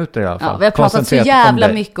 40 minuter i alla fall. Ja, vi har pratat så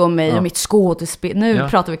jävla mycket om mig och mitt skådespel. Nu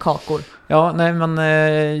pratar vi kakor. Ja, nej men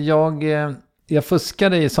jag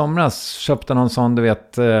fuskade i somras. Köpte någon sån, du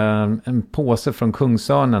vet, en påse från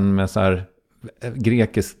Kungsörnen med så här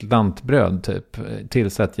grekiskt lantbröd typ.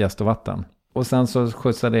 Tillsatt jäst och vatten. Och sen så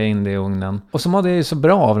skjutsade jag in det i ugnen. Och så mådde jag ju så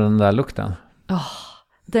bra av den där lukten.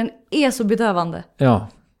 Den är så bedövande. Ja.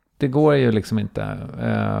 Det går ju liksom inte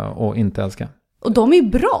att inte älska. Och de är ju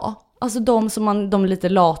bra. Alltså de lite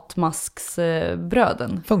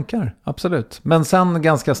latmasksbröden. Funkar, absolut. Men sen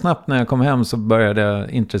ganska snabbt när jag kom hem så började jag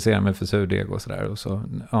intressera mig för surdeg och sådär. Och så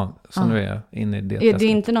nu är jag inne i det. Är det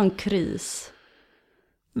inte någon kris?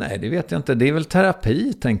 Nej, det vet jag inte. Det är väl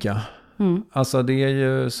terapi, tänker jag. Alltså det är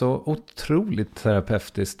ju så otroligt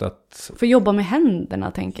terapeutiskt att... För jobba med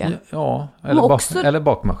händerna, tänker jag. Ja, eller, eller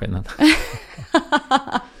bakmaskinen.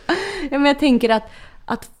 Ja, men jag tänker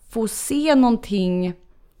att få se någonting,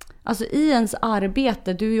 alltså i ens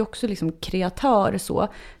arbete, du är ju också liksom kreatör så,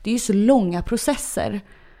 det är ju så långa processer.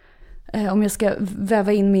 Om jag ska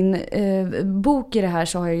väva in min bok i det här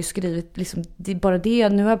så har jag ju skrivit liksom, bara det,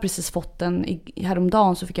 nu har jag precis fått den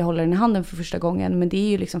häromdagen, så fick jag hålla den i handen för första gången, men det är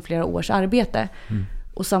ju liksom flera års arbete.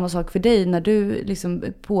 Och samma sak för dig när du liksom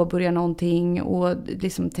påbörjar någonting och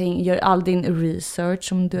liksom gör all din research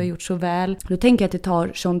som du har gjort så väl. Då tänker jag att det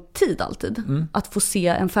tar sån tid alltid. Att få se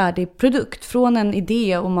en färdig produkt från en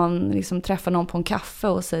idé, och man liksom träffar någon på en kaffe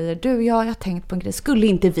och säger jag har tänkt på en grej, skulle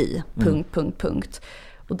inte vi... ...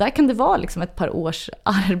 Och där kan det vara liksom ett par års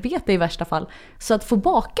arbete i värsta fall. Så att få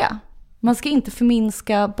baka. Man ska inte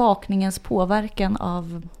förminska bakningens påverkan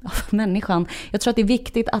av människan. Jag tror att det är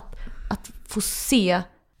viktigt att få se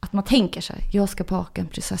att man tänker sig, jag ska baka en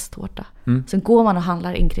prinsesstårta. Sen går man och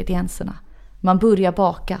handlar ingredienserna. Man börjar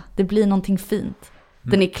baka. Det blir någonting fint.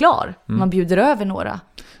 Den är klar. Man bjuder över några.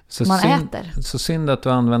 Man äter. Så synd att du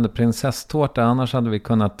använder prinsesstårta. Annars hade vi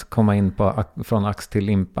kunnat komma in på från ax till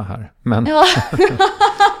limpa här. Men... Ja.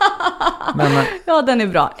 Ja, den är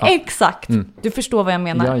bra. Ja. Exakt. Du förstår vad jag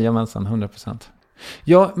menar. Jajamensan, 100%.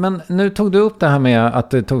 Ja, men nu tog du upp det här med att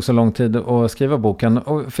det tog så lång tid att skriva boken.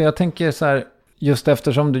 Och för jag tänker så här, just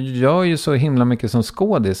eftersom du gör ju så himla mycket som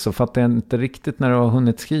skådis, så fattar jag inte riktigt när du har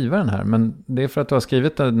hunnit skriva den här. Men det är för att du har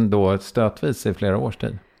skrivit den då stötvis i flera års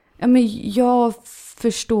tid. Ja, men jag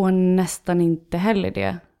förstår nästan inte heller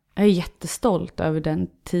det. Jag är jättestolt över den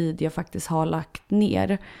tid jag faktiskt har lagt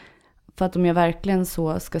ner. För att om jag verkligen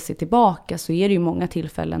så ska se tillbaka, så är det ju många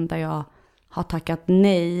tillfällen där jag har tackat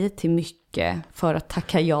nej till mycket för att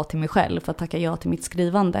tacka ja till mig själv, för att tacka ja till mitt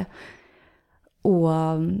skrivande. Och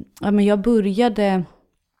ja, men jag började,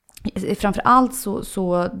 framför allt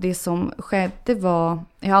så det som skedde var,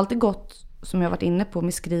 jag har alltid gått, som jag varit inne på,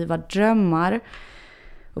 med skrivardrömmar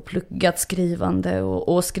och pluggat skrivande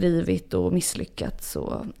och skrivit och misslyckats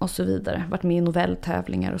och så vidare. Varit med i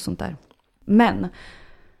novelltävlingar och sånt där. Men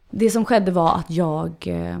det som skedde var att jag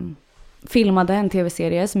filmade en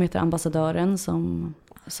tv-serie som heter Ambassadören, som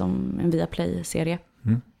en Viaplay-serie.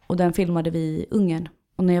 Och den filmade vi i Ungern.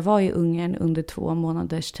 Och när jag var i Ungern under 2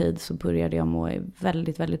 månaders tid så började jag må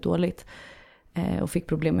väldigt, väldigt dåligt. Och fick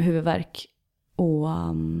problem med huvudvärk. Och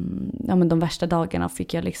ja, men de värsta dagarna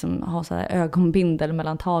fick jag liksom ha så här ögonbindel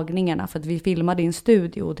mellan tagningarna. För att vi filmade i en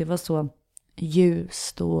studio och det var så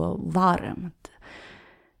ljust och varmt.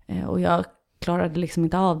 Och jag klarade liksom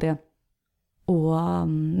inte av det. Och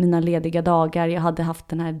mina lediga dagar, jag hade haft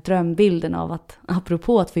den här drömbilden av att,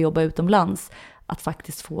 apropå att få jobba utomlands, att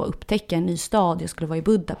faktiskt få upptäcka en ny stad. Jag skulle vara i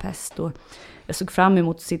Budapest och jag såg fram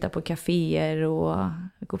emot att sitta på kaféer och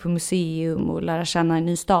gå på museum och lära känna en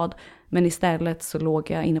ny stad. Men istället så låg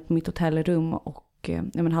jag inne på mitt hotellrum och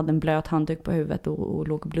hade en blöt handduk på huvudet och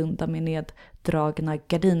låg och blundade med neddragna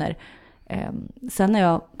gardiner. Sen när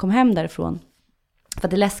jag kom hem därifrån, för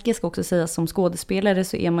det läskiga ska också sägas, som skådespelare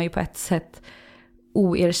så är man ju på ett sätt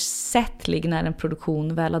oersättlig när en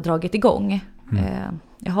produktion väl har dragit igång.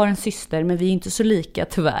 Jag har en syster, men vi är inte så lika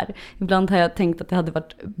tyvärr. Ibland har jag tänkt att det hade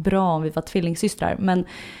varit bra om vi var tvillingsystrar. Men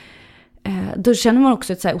då känner man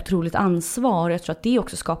också ett så här otroligt ansvar. Jag tror att det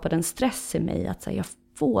också skapade en stress i mig. Att så här, jag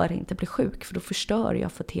får inte bli sjuk, för då förstör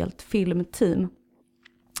jag för ett helt filmteam.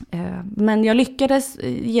 Men jag lyckades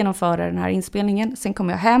genomföra den här inspelningen. Sen kom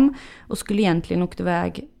jag hem och skulle egentligen åkt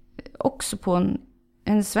iväg också på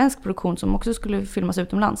en svensk produktion som också skulle filmas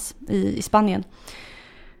utomlands i Spanien.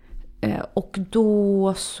 Och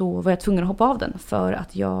då så var jag tvungen att hoppa av den för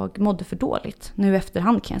att jag mådde för dåligt. Nu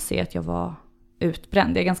efterhand kan jag se att jag var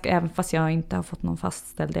utbränd. Jag även fast jag inte har fått någon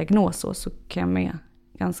fastställd diagnos så kan jag med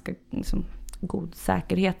ganska liksom, god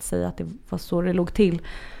säkerhet säga att det var så det låg till.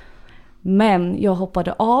 Men jag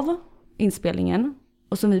hoppade av inspelningen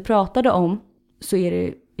och som vi pratade om så är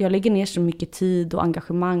det, jag lägger ner så mycket tid och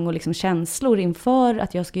engagemang och liksom känslor inför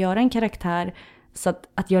att jag ska göra en karaktär. Så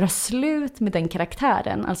att göra slut med den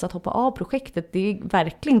karaktären, alltså att hoppa av projektet, det är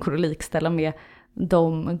verkligen går att likställa med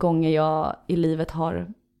de gånger jag i livet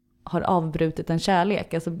har avbrutit en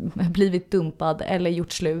kärlek, alltså blivit dumpad eller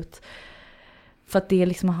gjort slut. För att det är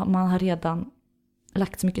liksom, man har redan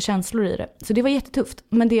lagt så mycket känslor i det. Så det var jättetufft.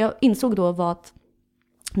 Men det jag insåg då var att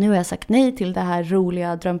nu har jag sagt nej till det här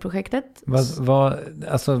roliga drömprojektet.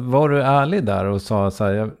 Var du ärlig där och sa så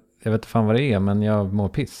här, jag vet inte fan vad det är, men jag mår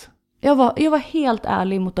piss? Jag var helt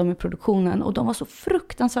ärlig mot dem i produktionen och de var så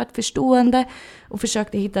fruktansvärt förstående och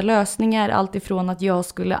försökte hitta lösningar, allt ifrån att jag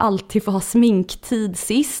skulle alltid få ha sminktid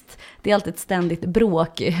sist. Det är alltid ett ständigt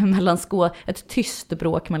bråk ett tyst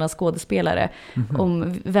bråk mellan skådespelare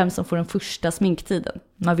om vem som får den första sminktiden.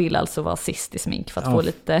 Man vill alltså vara sist i smink för att få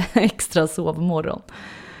lite extra sovmorgon.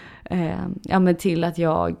 Men till att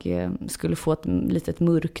jag skulle få ett litet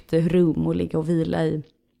mörkt rum och ligga och vila i.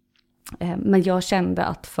 Men jag kände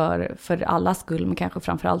att för alla skull, men kanske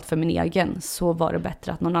framförallt för min egen, så var det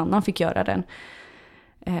bättre att någon annan fick göra den.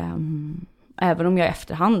 Även om jag i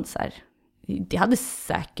efterhand så här, det hade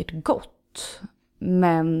säkert gått,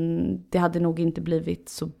 men det hade nog inte blivit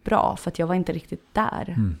så bra för att jag var inte riktigt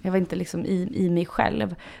där. Jag var inte liksom i mig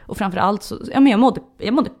själv. Och framförallt så, jag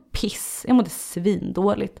mådde piss, jag mådde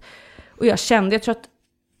svindåligt. Och jag tror att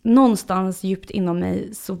någonstans djupt inom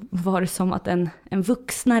mig så var det som att en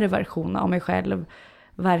vuxnare version av mig själv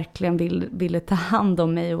verkligen ville ta hand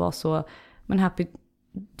om mig och var så, men Happy,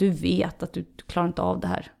 du vet att du klarar inte av det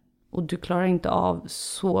här. Och du klarar inte av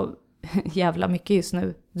så jävla mycket just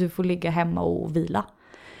nu. Du får ligga hemma och vila.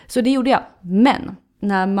 Så det gjorde jag. Men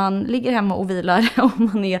när man ligger hemma och vilar,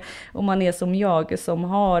 om man är som jag, som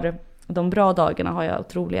har de bra dagarna, har jag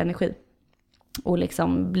otrolig energi. Och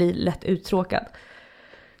liksom blir lätt uttråkad.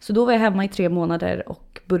 Så då var jag hemma i 3 månader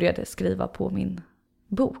och började skriva på min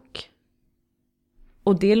bok.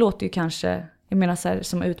 Och det låter ju kanske, jag menar så här,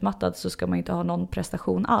 som utmattad så ska man inte ha någon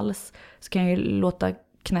prestation alls. Så kan jag ju låta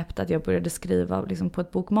knäppt att jag började skriva liksom på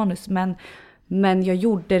ett bokmanus. Men jag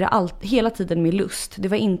gjorde det hela tiden med lust. Det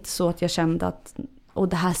var inte så att jag kände att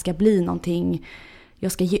det här ska bli någonting.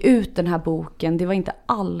 Jag ska ge ut den här boken. Det var inte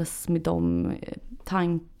alls med de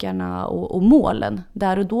tankarna och målen.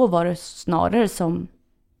 Där och då var det snarare som,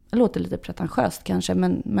 det låter lite pretentiöst kanske,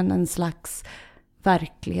 men en slags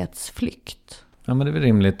verklighetsflykt. Ja, men det är väl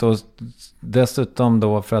rimligt. Och dessutom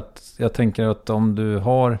då, för att jag tänker att om du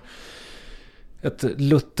har ett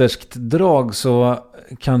lutherskt drag så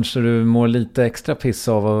kanske du mår lite extra piss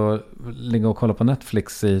av att ligga och kolla på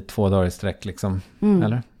Netflix i 2 dagar i sträck liksom,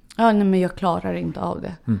 eller? Ja, nej, men jag klarar inte av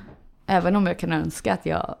det. Även om jag kan önska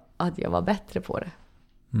att jag var bättre på det.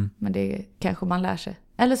 Men det kanske man lär sig.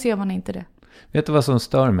 Eller så gör man inte det. Vet du vad som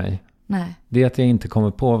stör mig? Nej. Det är att jag inte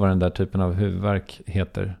kommer på vad den där typen av huvudvärk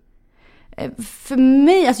heter. För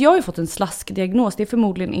mig, alltså jag har ju fått en slaskdiagnos. Det är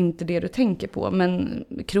förmodligen inte det du tänker på, men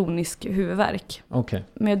kronisk huvudvärk. Okej.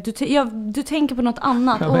 Men du tänker på något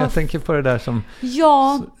annat. Ja, men jag tänker på det där som...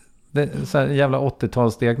 Ja. Så här jävla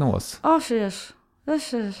 80-talsdiagnos.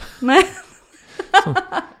 Nej.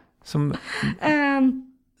 Som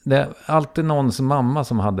det är alltid någons mamma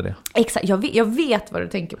som hade det. Exakt, jag vet vad du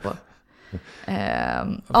tänker på.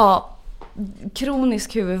 Ja,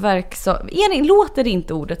 kronisk huvudvärk så låter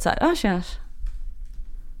inte ordet så här. Känns.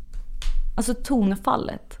 Alltså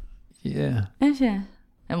tonfallet. Yeah.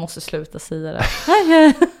 Jag måste sluta säga det.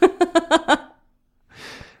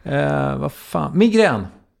 Vad fan? Migrän.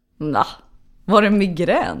 Nah. Var det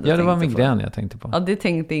migrän? Ja, det var migrän jag tänkte på. Ja, det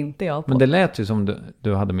tänkte inte jag på. Men det lät ju som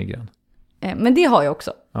du hade migrän. Men det har jag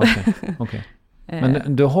också. Okej.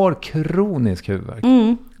 Men du har kronisk huvudvärk?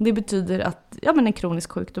 Det betyder att en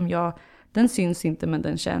kronisk sjukdom, den syns inte men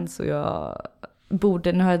den känns. Och jag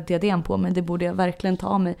borde, nu har jag diadem på men det borde jag verkligen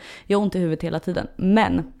ta mig. Jag har ont i huvudet hela tiden.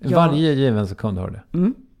 Men varje given sekund har du det?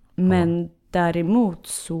 Men däremot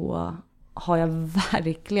så har jag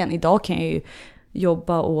verkligen, idag kan jag ju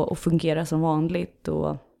jobba och fungera som vanligt.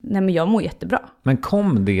 Men jag mår jättebra. Men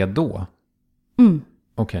kom det då?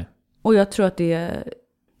 Okej. Och jag tror att det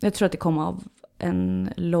kommer av en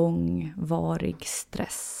långvarig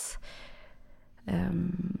stress.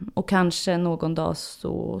 Och kanske någon dag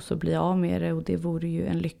så blir jag av med det och det vore ju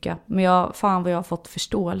en lycka. Men vad jag har fått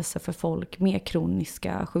förståelse för folk med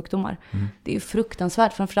kroniska sjukdomar. Det är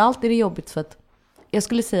fruktansvärt. Framförallt är det jobbigt för att jag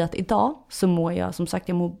skulle säga att idag så mår jag, som sagt,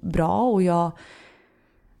 jag mår bra och jag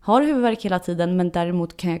har huvudvärk hela tiden, men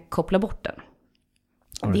däremot kan jag koppla bort den.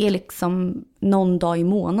 Right. Det är liksom någon dag i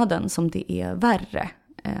månaden som det är värre.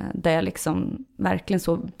 Där jag liksom verkligen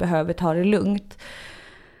så behöver ta det lugnt.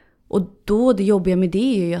 Och då det jobbiga med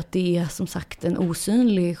det är ju att det är som sagt en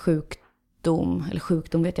osynlig sjukdom. Eller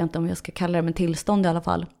sjukdom vet jag inte om jag ska kalla det, men tillstånd i alla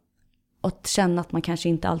fall. Och att känna att man kanske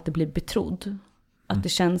inte alltid blir betrodd. Att det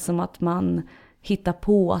känns som att man hittar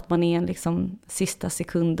på att man är en liksom sista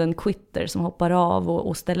sekunden quitter som hoppar av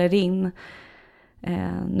och ställer in.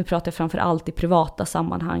 Nu pratar jag framför allt i privata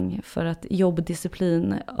sammanhang för att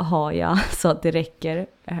jobbdisciplin har jag så att det räcker.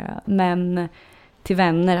 Men till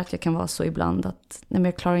vänner att jag kan vara så ibland att nej, men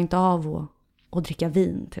jag klarar inte av att dricka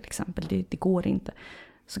vin till exempel. Det går inte.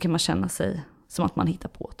 Så kan man känna sig som att man hittar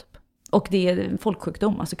på typ. Och det är en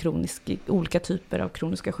folksjukdom, alltså olika typer av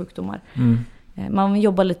kroniska sjukdomar. Man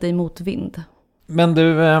jobbar lite i motvind. Men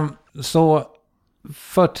du, så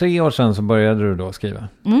för 3 år sedan så började du då skriva.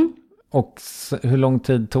 Och hur lång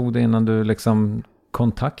tid tog det innan du liksom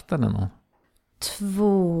kontaktade någon?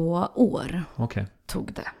 2 år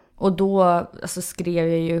tog det. Och då alltså, skrev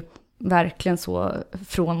jag ju verkligen så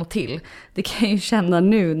från och till. Det kan jag ju känna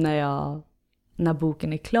nu när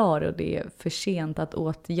boken är klar och det är för sent att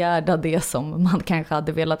åtgärda det som man kanske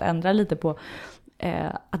hade velat ändra lite på.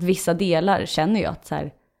 Att vissa delar känner jag att så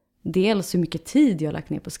här, dels hur mycket tid jag har lagt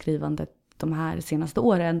ner på skrivandet de här senaste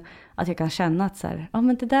åren, att jag kan känna att så här,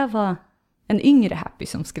 men det där var en yngre Happy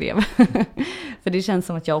som skrev. För det känns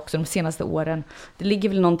som att jag också de senaste åren, det ligger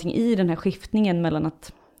väl någonting i den här skiftningen mellan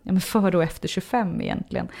att, före och efter 25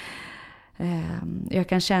 egentligen. Jag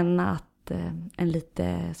kan känna att en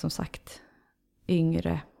lite, som sagt,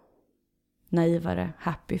 yngre, naivare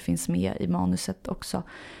Happy finns med i manuset också.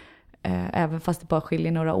 Även fast det bara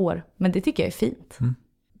skiljer några år. Men det tycker jag är fint.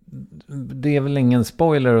 Det är väl ingen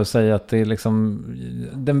spoiler att säga att det är liksom,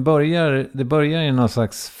 det börjar i någon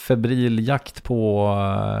slags febril jakt på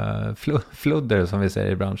fludder som vi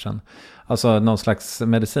säger i branschen. Alltså någon slags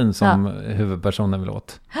medicin som huvudpersonen vill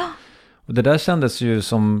åt. Och det där kändes ju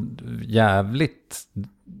som jävligt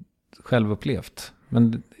självupplevt.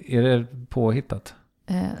 Men är det påhittat?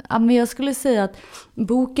 Men jag skulle säga att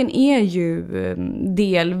boken är ju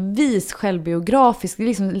delvis självbiografisk. Det är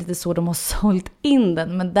liksom lite så de har sålt in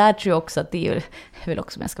den. Men där tror jag också att det är väl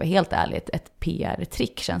också, om jag ska vara helt ärlig, ett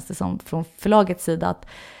PR-trick känns det som från förlagets sida.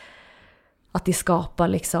 Att det skapar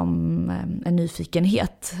liksom en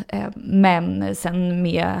nyfikenhet. Men sen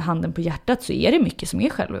med handen på hjärtat så är det mycket som är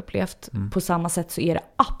självupplevt. På samma sätt så är det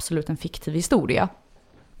absolut en fiktiv historia.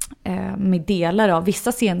 Med delar av,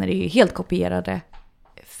 vissa scener är ju helt kopierade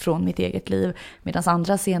från mitt eget liv, medan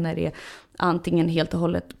andra scener är antingen helt och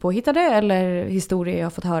hållet påhittade eller historier jag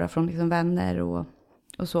har fått höra från liksom vänner och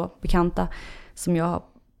så bekanta som jag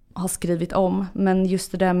har skrivit om. Men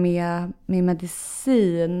just det där med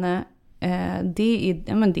medicin, det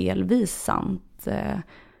är delvis sant.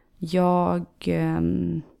 Jag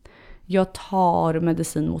tar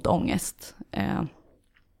medicin mot ångest.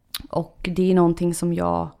 Och det är någonting som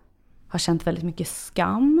jag har känt väldigt mycket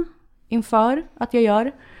skam inför att jag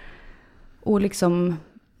gör. Och liksom,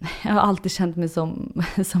 jag har alltid känt mig som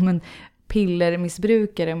en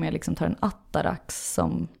pillermissbrukare om jag liksom tar en Atarax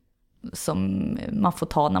som man får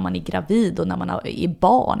ta när man är gravid och när man är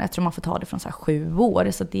barn. Jag tror man får ta det från så här 7 år.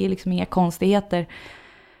 Så det är liksom inga konstigheter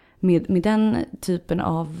med den typen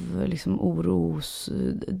av liksom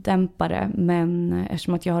orosdämpare. Men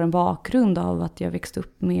eftersom att jag har en bakgrund av att jag växte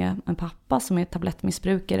upp med en pappa som är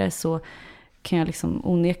tablettmissbrukare så kan jag liksom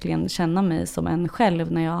onekligen känna mig som en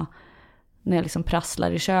själv när jag liksom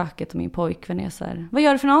prasslar i köket och min pojkvän är så här: vad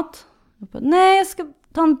gör du för något? Jag bara, nej, jag ska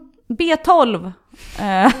ta en B12.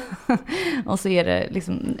 Och så är det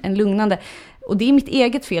liksom en lugnande. Och det är mitt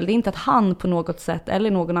eget fel. Det är inte att han på något sätt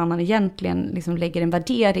eller någon annan egentligen liksom lägger en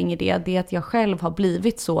värdering i det. Det är att jag själv har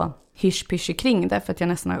blivit så hysch-pysch kring det, för att jag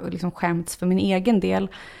nästan har liksom skämts för min egen del.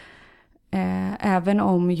 Även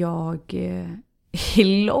om jag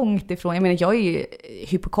är långt ifrån. Jag menar, jag är ju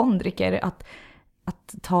hypokondriker. Att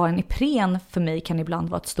ta en Ipren för mig kan ibland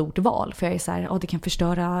vara ett stort val. För jag är så här, det kan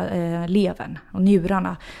förstöra levern och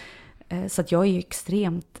njurarna. Så att jag är ju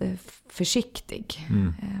extremt försiktig.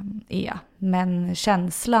 Men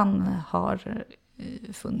känslan har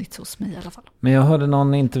funnits hos mig i alla fall. Men jag hörde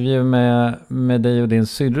någon intervju med dig och din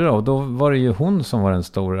syrra, och då var det ju hon som var den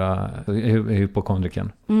stora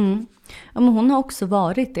hypokondriken. Ja, men hon har också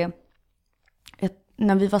varit det.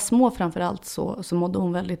 När vi var små framförallt så mådde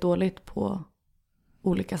hon väldigt dåligt på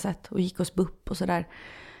olika sätt och gick hos BUP och sådär.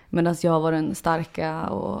 Medan jag var den starka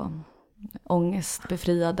och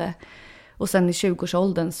ångestbefriade. Och sen i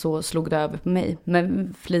 20-årsåldern så slog det över på mig.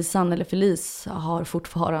 Men Felisan eller Felice har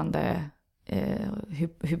fortfarande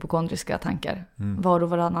hypokondriska tankar. Var och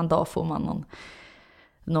varannan dag får man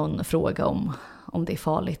någon fråga om det är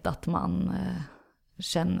farligt att man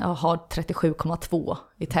har 37,2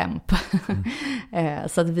 i temp.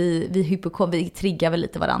 Så att vi triggar väl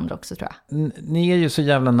lite varandra också, tror jag. Ni är ju så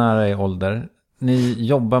jävla nära i ålder. Ni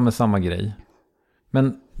jobbar med samma grej.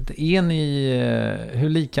 Men hur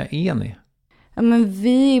lika är ni? Ja, men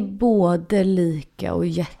vi är både lika och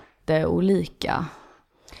jätteolika.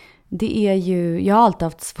 Det är ju, jag har alltid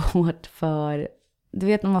haft svårt för, du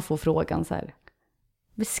vet när man får frågan så här: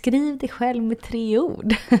 beskriv dig själv med 3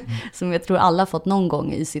 ord. Som jag tror alla fått någon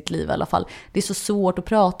gång i sitt liv i alla fall. Det är så svårt att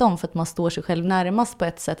prata om för att man står sig själv närmast på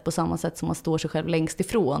ett sätt, på samma sätt som man står sig själv längst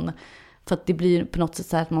ifrån. För att det blir på något sätt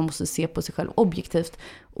så här att man måste se på sig själv objektivt.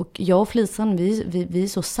 Och jag och Flisan, vi är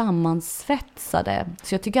så sammansvetsade.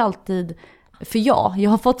 Så jag tycker alltid, för jag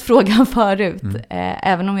har fått frågan förut.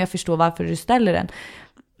 Även om jag förstår varför du ställer den.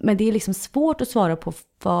 Men det är liksom svårt att svara på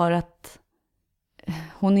för att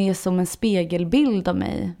hon är som en spegelbild av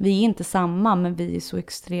mig. Vi är inte samma, men vi är så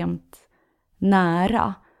extremt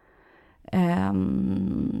nära.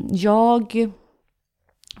 Jag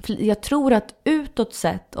tror att utåt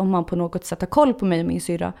sett, om man på något sätt har koll på mig och min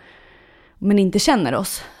syra, men inte känner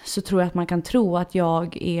oss, så tror jag att man kan tro att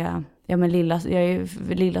jag är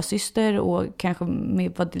lilla syster, och kanske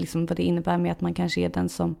med vad det innebär med att man kanske är den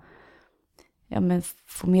som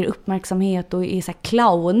får mer uppmärksamhet och är så här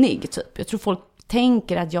clownig typ. Jag tror folk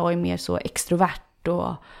tänker att jag är mer så extrovert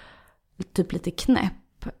och typ lite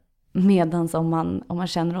knäpp, medan om man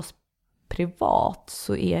känner oss privat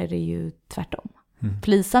så är det ju tvärtom.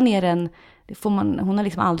 Flisan är hon har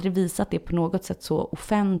liksom aldrig visat det på något sätt så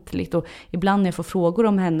offentligt, och ibland när jag får frågor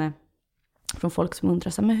om henne från folk som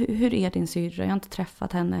undrar så här, men hur är din syrra? Jag har inte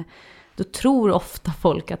träffat henne. Då tror ofta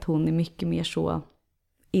folk att hon är mycket mer så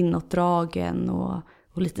inåtdragen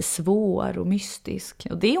och lite svår och mystisk.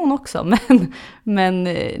 Och det är hon också, men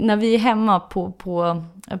när vi är hemma på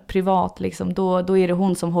privat liksom, då är det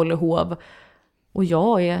hon som håller hov, och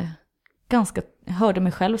jag är jag hörde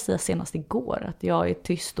mig själv säga senast igår att jag är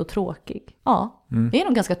tyst och tråkig. Ja, jag är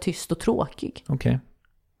nog ganska tyst och tråkig. Okej.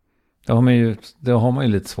 Det har man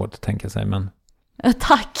ju lite svårt att tänka sig, men...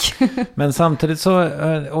 Tack! Men samtidigt så,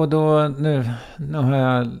 och då, nu har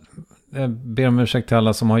jag ber om ursäkt till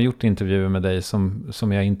alla som har gjort intervjuer med dig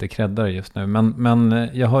som jag inte creddar just nu. Men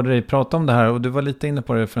jag hörde dig prata om det här, och du var lite inne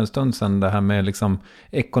på det för en stund sedan, det här med liksom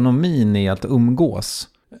ekonomin i att umgås.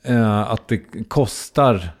 Att det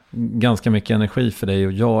kostar ganska mycket energi för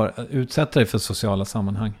dig och utsätter dig för sociala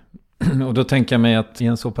sammanhang. Och då tänker jag mig att i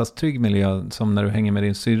en så pass trygg miljö som när du hänger med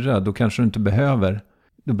din syrra, då kanske du inte behöver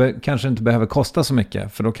kosta så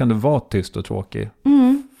mycket, för då kan du vara tyst och tråkig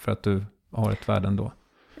för att du har ett värde ändå.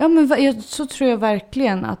 Ja, men så tror jag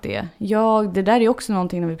verkligen att det är. Det där är också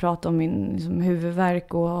någonting när vi pratar om min liksom,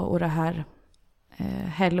 huvudvärk och det här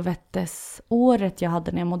helvetesåret jag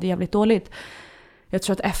hade när jag mådde jävligt dåligt. Jag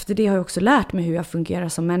tror att efter det har jag också lärt mig hur jag fungerar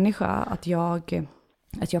som människa. Att jag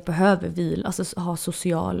behöver vila, alltså ha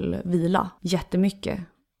social vila jättemycket.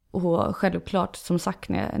 Och självklart, som sagt,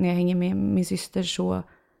 när jag hänger med min syster så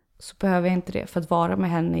behöver jag inte det. För att vara med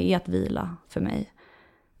henne är att vila för mig.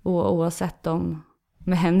 Och oavsett om,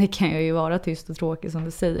 med henne kan jag ju vara tyst och tråkig som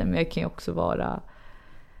du säger. Men jag kan ju också vara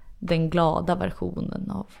den glada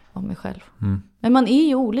versionen av mig själv. Men man är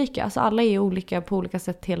ju olika. Alltså alla är ju olika på olika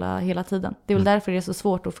sätt hela tiden. Det är väl därför det är så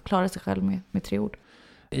svårt att förklara sig själv med 3 ord.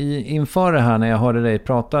 Inför det här när jag hörde dig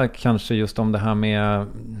prata kanske just om det här med...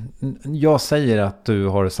 Jag säger att du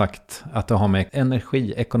har sagt att det har med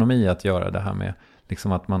energiekonomi att göra, det här med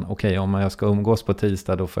liksom att man, om jag ska umgås på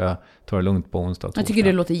tisdag då får jag ta det lugnt på onsdag och torsdag. Jag tycker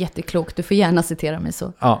det låter jätteklokt, du får gärna citera mig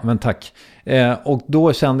så. Ja, men tack. Och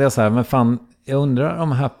då kände jag så här, men fan, jag undrar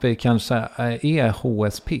om Happy kanske är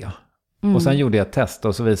HSP. Och sen gjorde jag ett test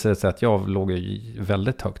och så visade det sig att jag låg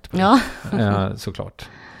väldigt högt på det. Såklart.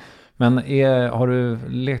 Men har du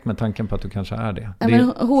lekt med tanken på att du kanske är det? Ja, men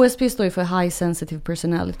HSP står ju för High Sensitive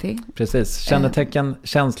Personality. Precis. Kännetecken,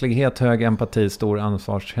 känslighet, hög empati, stor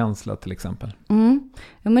ansvarskänsla till exempel.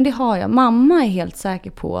 Ja, men det har jag. Mamma är helt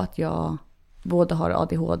säker på att jag både har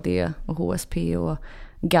ADHD och HSP och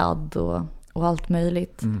GAD och allt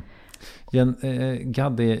möjligt.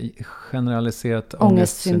 GAD är generaliserat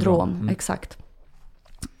ångestsyndrom. Exakt.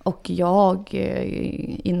 Och jag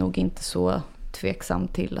är nog inte så tveksam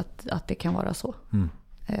till att det kan vara så.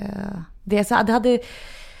 Det är så, det hade,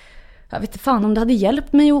 jag vet inte fan om det hade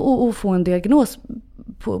hjälpt mig att få en diagnos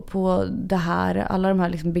på det här, alla de här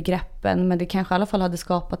liksom begreppen, men det kanske i alla fall hade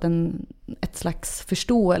skapat ett slags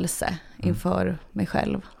förståelse inför mig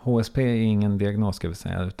själv. HSP är ingen diagnos ska vi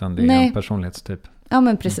säga, utan det är en personlighetstyp. Ja,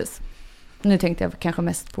 men precis. Nu tänkte jag kanske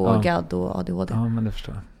mest på GAD och ADHD. Ja, men det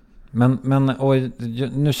förstår jag. Men och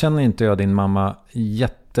nu känner inte jag din mamma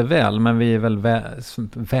jätteväl, men vi är väl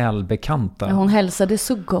välbekanta. Ja, hon hälsade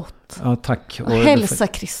så gott. Ja, tack. Och hälsa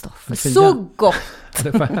Kristoffer, så gott.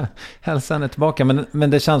 Hälsa henne tillbaka. Men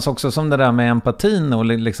det känns också som det där med empatin och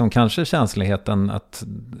liksom kanske känsligheten, att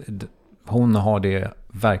hon har det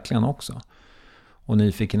verkligen också. Och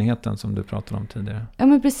nyfikenheten som du pratade om tidigare. Ja,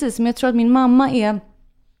 men precis. Men jag tror att min mamma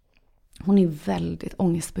hon är väldigt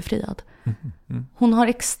ångestbefriad. Hon har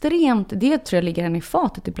extremt, det tror jag ligger henne i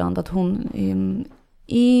fatet ibland, att hon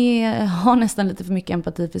har nästan lite för mycket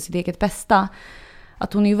empati för sitt eget bästa.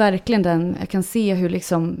 Att hon är verkligen den, jag kan se hur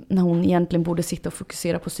liksom, när hon egentligen borde sitta och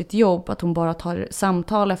fokusera på sitt jobb, att hon bara tar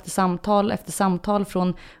samtal efter samtal efter samtal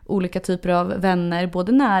från olika typer av vänner,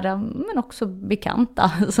 både nära men också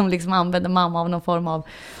bekanta, som liksom använder mamma av någon form av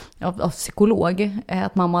psykolog.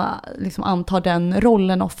 Att mamma liksom antar den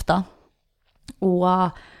rollen ofta. Och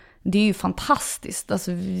det är ju fantastiskt.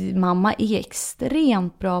 Alltså, mamma är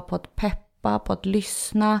extremt bra på att peppa, på att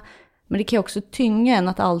lyssna. Men det kan också tynga en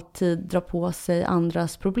att alltid dra på sig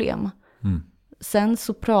andras problem. Sen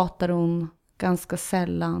så pratar hon ganska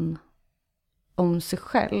sällan om sig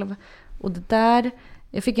själv. Och det där,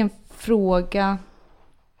 jag fick en fråga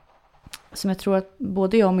som jag tror att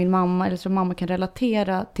både jag och min mamma, eller som mamma kan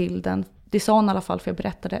relatera till den. Det sa hon i alla fall, för jag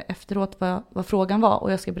berättade efteråt vad frågan var.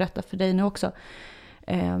 Och jag ska berätta för dig nu också.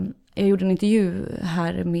 Jag gjorde en intervju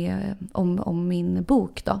här om min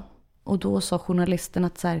bok då. Och då sa journalisten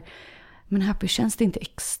att så här, men Happy, känns det inte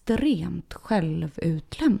extremt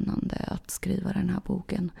självutlämnande att skriva den här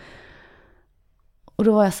boken? Och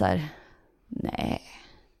då var jag så här, nej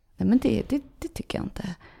men det tycker jag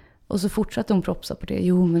inte. Och så fortsatte hon propsa på det.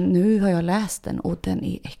 Jo, men nu har jag läst den och den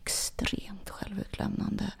är extremt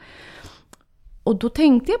självutlämnande. Och då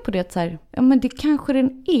tänkte jag på det att så här, ja men det kanske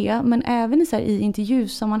den är, men även så här, i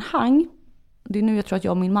intervjusammanhang, det är nu jag tror att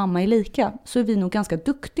jag och min mamma är lika, så är vi nog ganska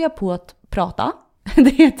duktiga på att prata.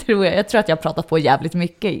 Det tror jag. Jag tror att jag pratar på jävligt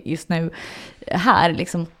mycket just nu här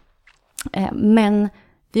liksom. Men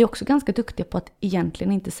vi är också ganska duktiga på att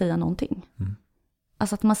egentligen inte säga någonting.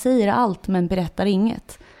 Alltså att man säger allt men berättar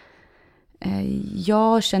inget.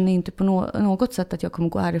 Jag känner inte på något sätt att jag kommer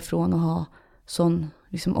gå härifrån och ha sån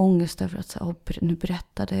liksom ångest över att så, nu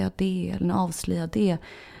berättade jag det eller nu avslöjade jag det.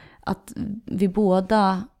 Att vi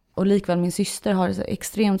båda, och likväl min syster, har så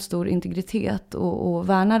extremt stor integritet och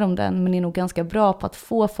värnar om den, men är nog ganska bra på att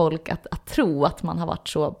få folk att tro att man har varit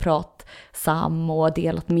så pratsam och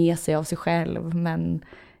delat med sig av sig själv, men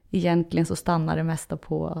egentligen så stannar det mesta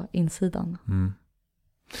på insidan.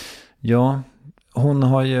 Ja, hon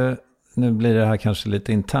har ju, nu blir det här kanske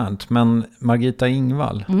lite internt, men Margita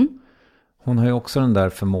Ingvall, hon har ju också den där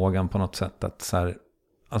förmågan på något sätt att så här,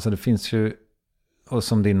 alltså det finns ju, och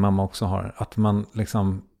som din mamma också har, att man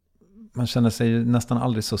liksom, man känner sig ju nästan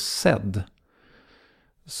aldrig så sedd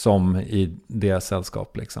som i det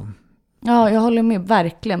sällskap liksom. Ja, jag håller med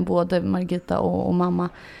verkligen, både Margita och mamma.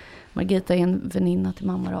 Margita är en väninna till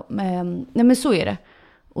mamma då. Nej men så är det.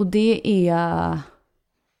 Och det är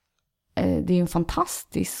en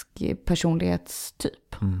fantastisk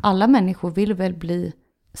personlighetstyp. Alla människor vill väl bli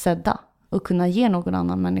sedda och kunna ge någon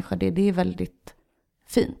annan människa det. Det är väldigt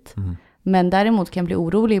fint. Men däremot kan jag bli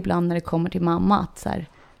orolig ibland när det kommer till mamma, att så här,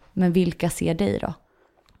 men vilka ser dig då?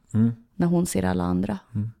 När hon ser alla andra.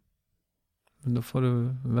 Då får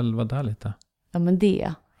du väl vara där lite. Ja, men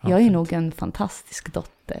det Jag är nog en fantastisk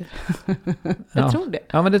dotter. Jag tror det.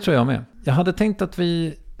 Ja, men det tror jag med. Jag hade tänkt att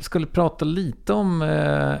vi skulle prata lite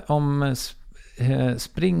om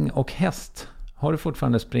spring och häst. Har du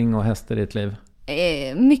fortfarande spring och häst i ditt liv?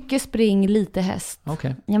 Mycket spring, lite häst.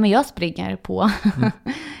 Okay. Ja, men jag springer på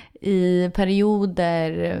i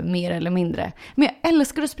perioder mer eller mindre. Men jag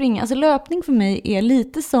älskar att springa. Alltså löpning för mig är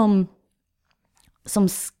lite som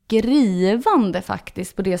skrivande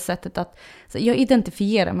faktiskt, på det sättet att jag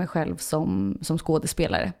identifierar mig själv som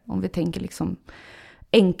skådespelare. Om vi tänker liksom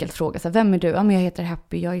enkelt fråga, så här, vem är du? Ja, men jag heter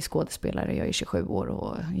Happy, jag är skådespelare, jag är 27 år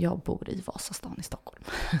och jag bor i Vasastan i Stockholm.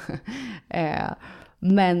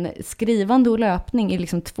 Men skrivande och löpning är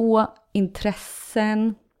liksom 2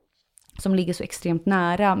 intressen som ligger så extremt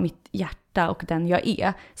nära mitt hjärta och den jag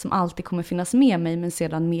är, som alltid kommer finnas med mig, men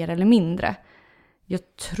sedan mer eller mindre.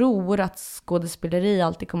 Jag tror att skådespeleri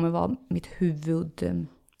alltid kommer vara mitt huvud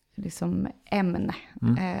liksom, ämne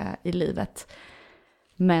i livet.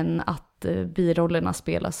 Men att birollerna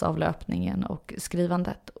spelas av löpningen och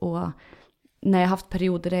skrivandet. Och när jag har haft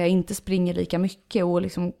perioder där jag inte springer lika mycket och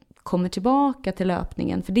liksom kommer tillbaka till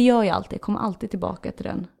löpningen, för det gör jag alltid, jag kommer alltid tillbaka till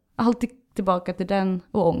den. Alltid tillbaka till den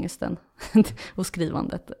och ångesten och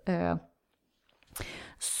skrivandet.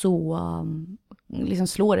 Så liksom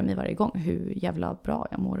slår det mig varje gång hur jävla bra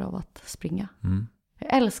jag mår av att springa.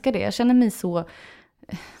 Jag älskar det, jag känner mig så,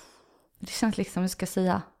 det känns liksom, jag ska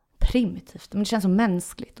säga primitivt, men det känns så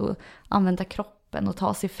mänskligt att använda kroppen och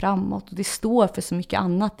ta sig framåt, och det står för så mycket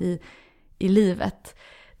annat i livet.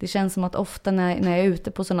 Det känns som att ofta när jag är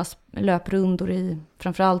ute på sådana löprundor,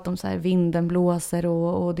 framförallt om så här vinden blåser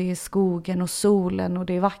och det är skogen och solen och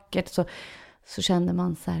det är vackert, så känner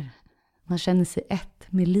man så här, man känner sig ett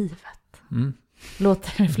med livet.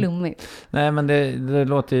 Låter det flummigt? Nej, men det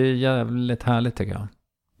låter ju jävligt härligt tycker jag.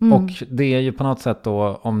 Och det är ju på något sätt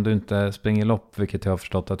då, om du inte springer lopp, vilket jag har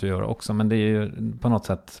förstått att du gör också, men det är ju på något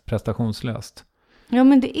sätt prestationslöst. Ja,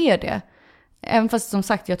 men det är det. Även fast som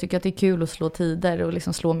sagt, jag tycker att det är kul att slå tider och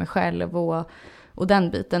liksom slå mig själv och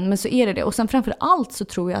den biten. Men så är det. Och sen framför allt så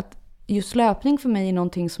tror jag att just löpning för mig är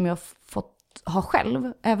någonting som jag fått ha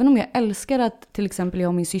själv. Även om jag älskar att till exempel jag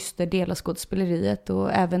och min syster delar skådespeleriet,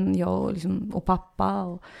 och även jag och pappa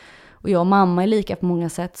och jag och mamma är lika på många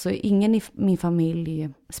sätt, så ingen i min familj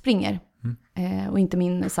springer. Och inte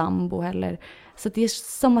min sambo heller. Så det är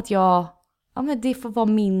som att men det får vara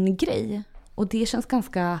min grej. Och det känns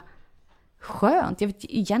ganska skönt. Jag vet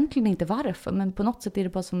egentligen inte varför, men på något sätt är det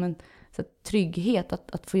bara som en så trygghet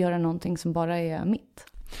att få göra någonting som bara är mitt.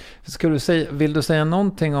 Vill du säga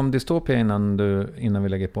någonting om Dystopia innan vi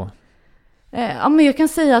lägger på? Ja, men jag kan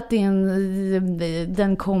säga att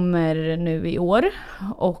den kommer nu i år,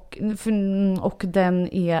 och den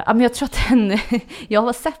är, ja, men jag tror att jag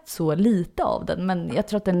har sett så lite av den, men jag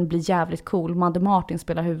tror att den blir jävligt cool. Madde Martin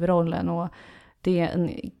spelar huvudrollen, och det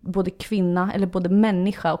är både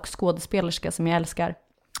människa och skådespelerska som jag älskar.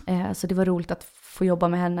 Så det var roligt att få jobba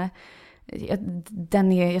med henne. Jag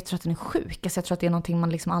tror att den är sjuk. Alltså jag tror att det är någonting man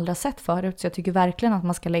liksom aldrig har sett förut. Så jag tycker verkligen att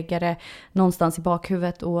man ska lägga det någonstans i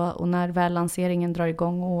bakhuvudet. Och när väl lanseringen drar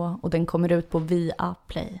igång och den kommer ut på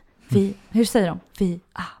Viaplay. Hur säger de?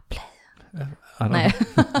 Viaplay. Nej.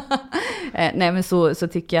 Nej, men så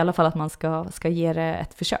tycker jag i alla fall att man ska ge det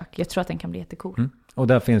ett försök. Jag tror att den kan bli jättecool. Och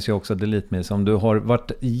där finns ju också Delete Me, som du har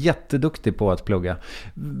varit jätteduktig på att plugga.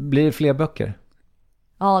 Blir det fler böcker?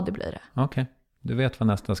 Ja, det blir det. Okej. Du vet vad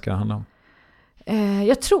nästa ska handla om?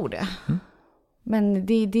 Jag tror det. Men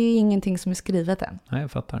det är ingenting som är skrivet än. Nej,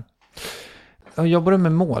 jag fattar. Jobbar du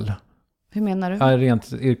med mål? Hur menar du? Ja,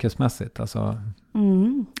 rent yrkesmässigt. Alltså.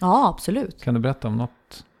 Ja, absolut. Kan du berätta om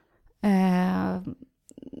något?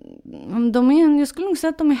 Jag skulle nog säga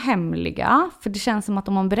att de är hemliga. För det känns som att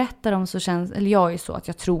om man berättar dem så känns... Eller jag är så att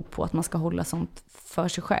jag tror på att man ska hålla sånt för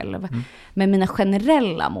sig själv. Men mina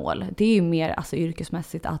generella mål, det är ju mer alltså,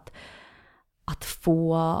 yrkesmässigt att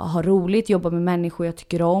få ha roligt, jobba med människor jag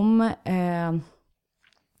tycker om.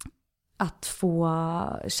 Att få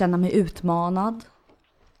känna mig utmanad.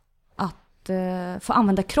 Att få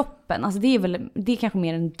använda kroppen. Alltså det är kanske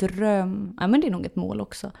mer en dröm. Ja, men det är nog ett mål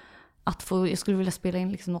också. Jag skulle vilja spela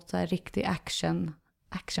in liksom något så här riktig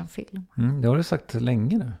actionfilm. Det har du sagt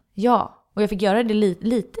länge nu. Ja, och jag fick göra det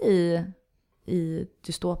lite i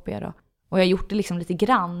Dystopia då. Och jag har gjort det liksom lite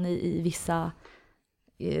grann i vissa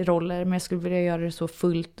roller, men jag skulle vilja göra det så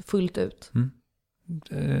fullt ut.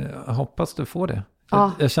 Jag hoppas du får det.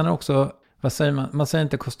 Ja. Jag känner också, vad säger man? Man säger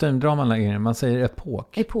inte kostymdrama längre, man säger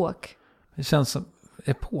epok. Det känns som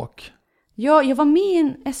epok. Ja, jag var med i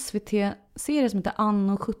en SVT-serie som heter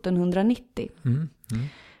Anno 1790.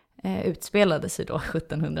 utspelade sig då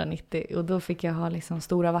 1790 och då fick jag ha liksom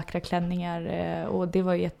stora vackra klänningar och det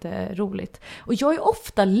var jätteroligt. Och jag är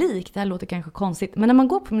ofta lik, det här låter kanske konstigt, men när man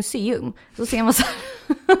går på museum så ser man så här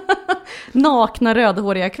nakna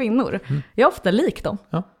rödhåriga kvinnor. Jag är ofta lik dem.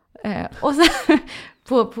 Ja. Och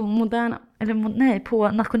så på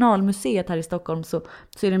Nationalmuseet här i Stockholm så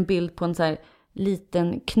är det en bild på en så här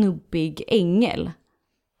liten knubbig ängel.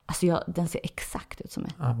 Alltså den ser exakt ut som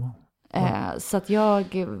mig. Wow. Så att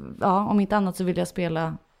om inte annat så vill jag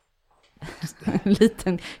spela en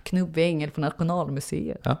liten knubbig ängel på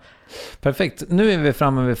Nationalmuseet. Ja. Perfekt. Nu är vi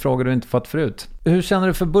framme vid frågor du inte fått förut. Hur känner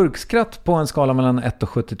du för burkskratt på en skala mellan 1 och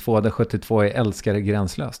 72 där 72 är älskare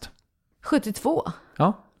gränslöst? 72?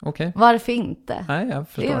 Ja, okej. Okay. Varför inte? Nej, jag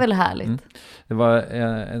förstår. Det är väl härligt. Det var,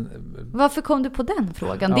 varför kom du på den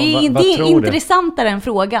frågan? Det är intressantare än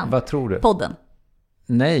frågan. Vad tror du? Podden.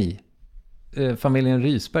 Nej. Familjen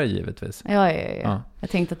Rysberg givetvis. Ja. Jag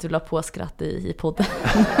tänkte att du la på skratt i podden.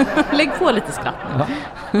 Lägg på lite skratt. Ja.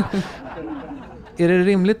 Är det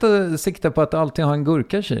rimligt att sikta på att alltid ha en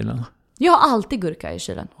gurka i kylen? Jag har alltid gurka i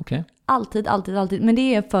kylen. Okay. Alltid. Men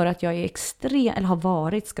det är för att jag är har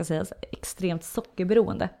varit, extremt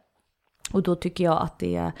sockerberoende. Och då tycker jag att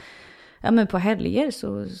det är... Ja, men på helger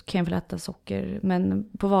så kan jag väl äta socker. Men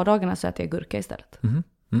på vardagarna så äter jag gurka istället.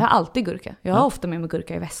 Jag har alltid gurka. Jag har ofta med mig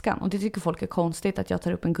gurka i väskan. Och det tycker folk är konstigt att jag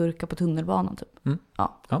tar upp en gurka på tunnelbanan typ.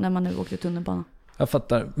 Ja, när man nu åker tunnelbanan. Jag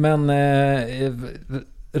fattar. Men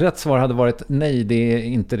rätt svar hade varit nej, det är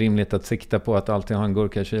inte rimligt att sikta på att alltid ha en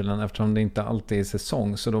gurka i kylen eftersom det inte alltid är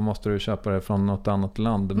säsong, så då måste du köpa det från något annat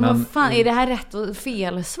land. Men vad fan, är det här rätt och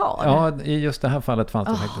fel svar? Ja, i just det här fallet fanns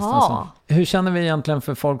det faktiskt en sån. Hur känner vi egentligen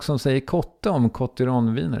för folk som säger kotte om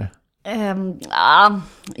Cottiron-viner?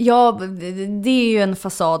 Det är ju en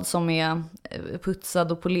fasad som är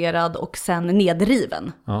putsad och polerad och sen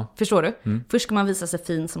nedriven. Ja. Förstår du? Först ska man visa sig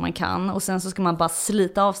fin som man kan och sen så ska man bara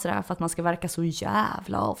slita av sig det här för att man ska verka så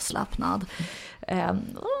jävla avslappnad.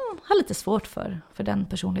 Har lite svårt för den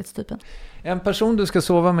personlighetstypen. En person du ska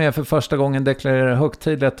sova med för första gången deklarerar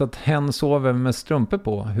högtidligt att hen sover med strumpor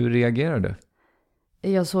på. Hur reagerar du?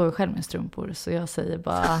 Jag sover själv med strumpor så jag säger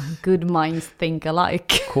bara good minds think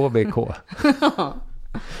alike. KBK.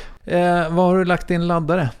 Vad har du lagt in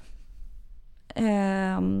laddare?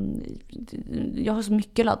 Jag har så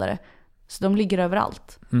mycket laddare så de ligger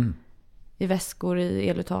överallt. I väskor, i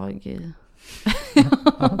eluttag.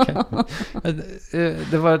 Okay.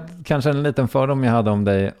 Det var kanske en liten fördom jag hade om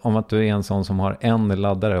dig om att du är en sån som har en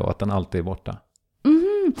laddare och att den alltid är borta.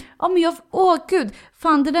 Ja, men gud,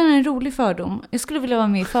 fan, det där är en rolig fördom. Jag skulle vilja vara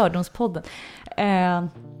med i fördomspodden.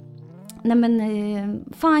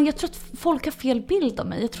 Fan, jag tror att folk har fel bild av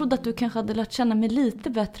mig. Jag trodde att du kanske hade lärt känna mig lite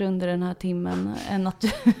bättre under den här timmen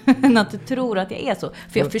än att du tror att jag är så.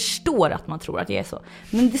 För jag förstår att man tror att jag är så.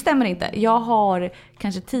 Men det stämmer inte. Jag har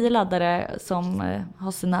kanske 10 laddare som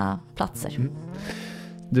har sina platser.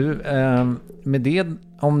 Du, med det,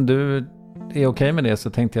 om du är okej med det så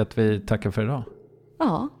tänkte jag att vi tackar för idag.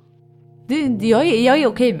 Ja, jag är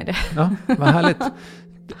okej med det. Ja, vad härligt.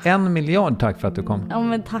 1 miljard tack för att du kom. Ja,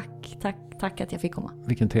 men tack att jag fick komma.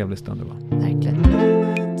 Vilken trevlig stund det var. Verkligen.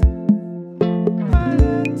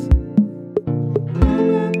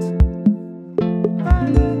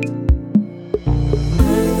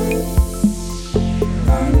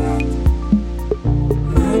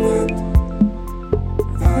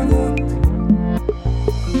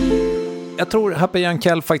 Jag tror Happy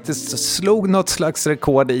Jankell faktiskt slog något slags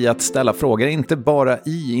rekord i att ställa frågor, inte bara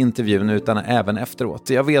i intervjun utan även efteråt.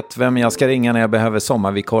 Jag vet vem jag ska ringa när jag behöver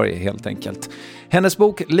sommarvikarie helt enkelt. Hennes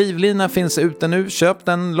bok Livlina finns ute nu. Köp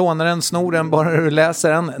den, låna den, snor den bara du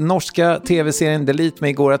läser den. Norska tv-serien Delete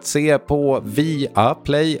Me går att se på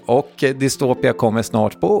Viaplay och Dystopia kommer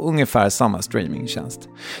snart på ungefär samma streamingtjänst.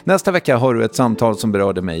 Nästa vecka har du ett samtal som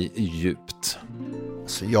berörde mig djupt.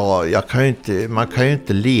 Ja, man kan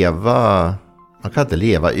inte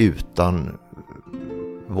leva utan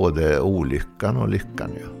både olyckan och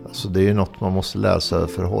lyckan. Ja. Alltså det är ju något man måste lära sig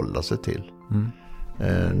att förhålla sig till.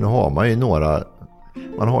 Nu har man ju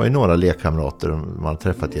några lekkamrater man har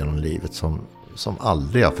träffat genom livet som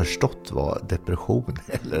aldrig har förstått vad depression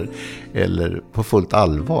eller på fullt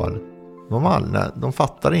allvar. De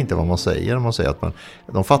fattar inte vad man säger. Man säger att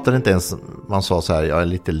de fattar inte ens, man sa så här, jag är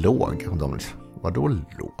lite låg. Och de vadå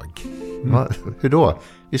låg? Hur då?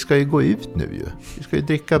 Vi ska ju gå ut nu ju. Vi ska ju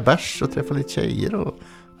dricka bärs och träffa lite tjejer och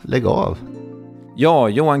lägga av. Ja,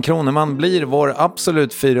 Johan Kroneman blir vår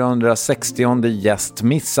absolut 460:e gäst.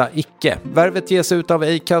 Missa icke. Värvet ges ut av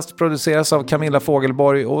Acast, produceras av Camilla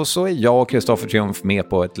Fogelborg och så är jag och Kristoffer Triumf med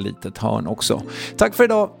på ett litet hörn också. Tack för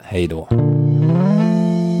idag. Hej då.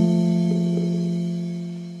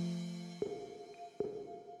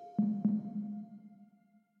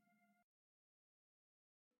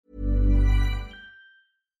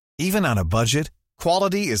 Even on a budget,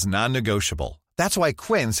 quality is non-negotiable. That's why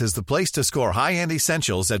Quince is the place to score high-end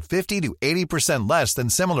essentials at 50 to 80% less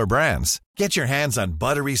than similar brands. Get your hands on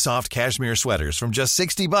buttery soft cashmere sweaters from just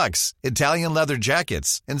 $60, Italian leather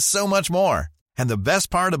jackets, and so much more. And the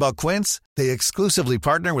best part about Quince, they exclusively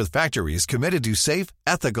partner with factories committed to safe,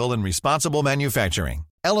 ethical, and responsible manufacturing.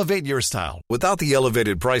 Elevate your style without the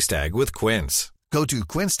elevated price tag with Quince. Go to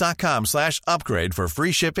quince.com/upgrade for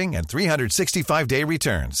free shipping and 365-day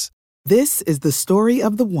returns. This is the story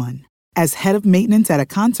of the one. As head of maintenance at a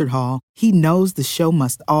concert hall, he knows the show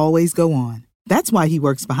must always go on. That's why he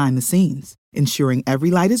works behind the scenes, ensuring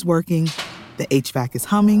every light is working, the HVAC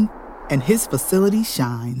is humming, and his facility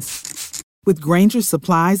shines. With Grainger's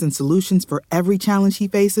supplies and solutions for every challenge he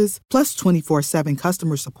faces, plus 24/7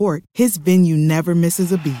 customer support, his venue never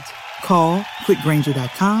misses a beat. Call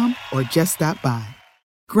quickgrainger.com or just stop by.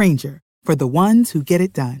 Grainger, for the ones who get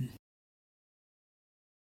it done.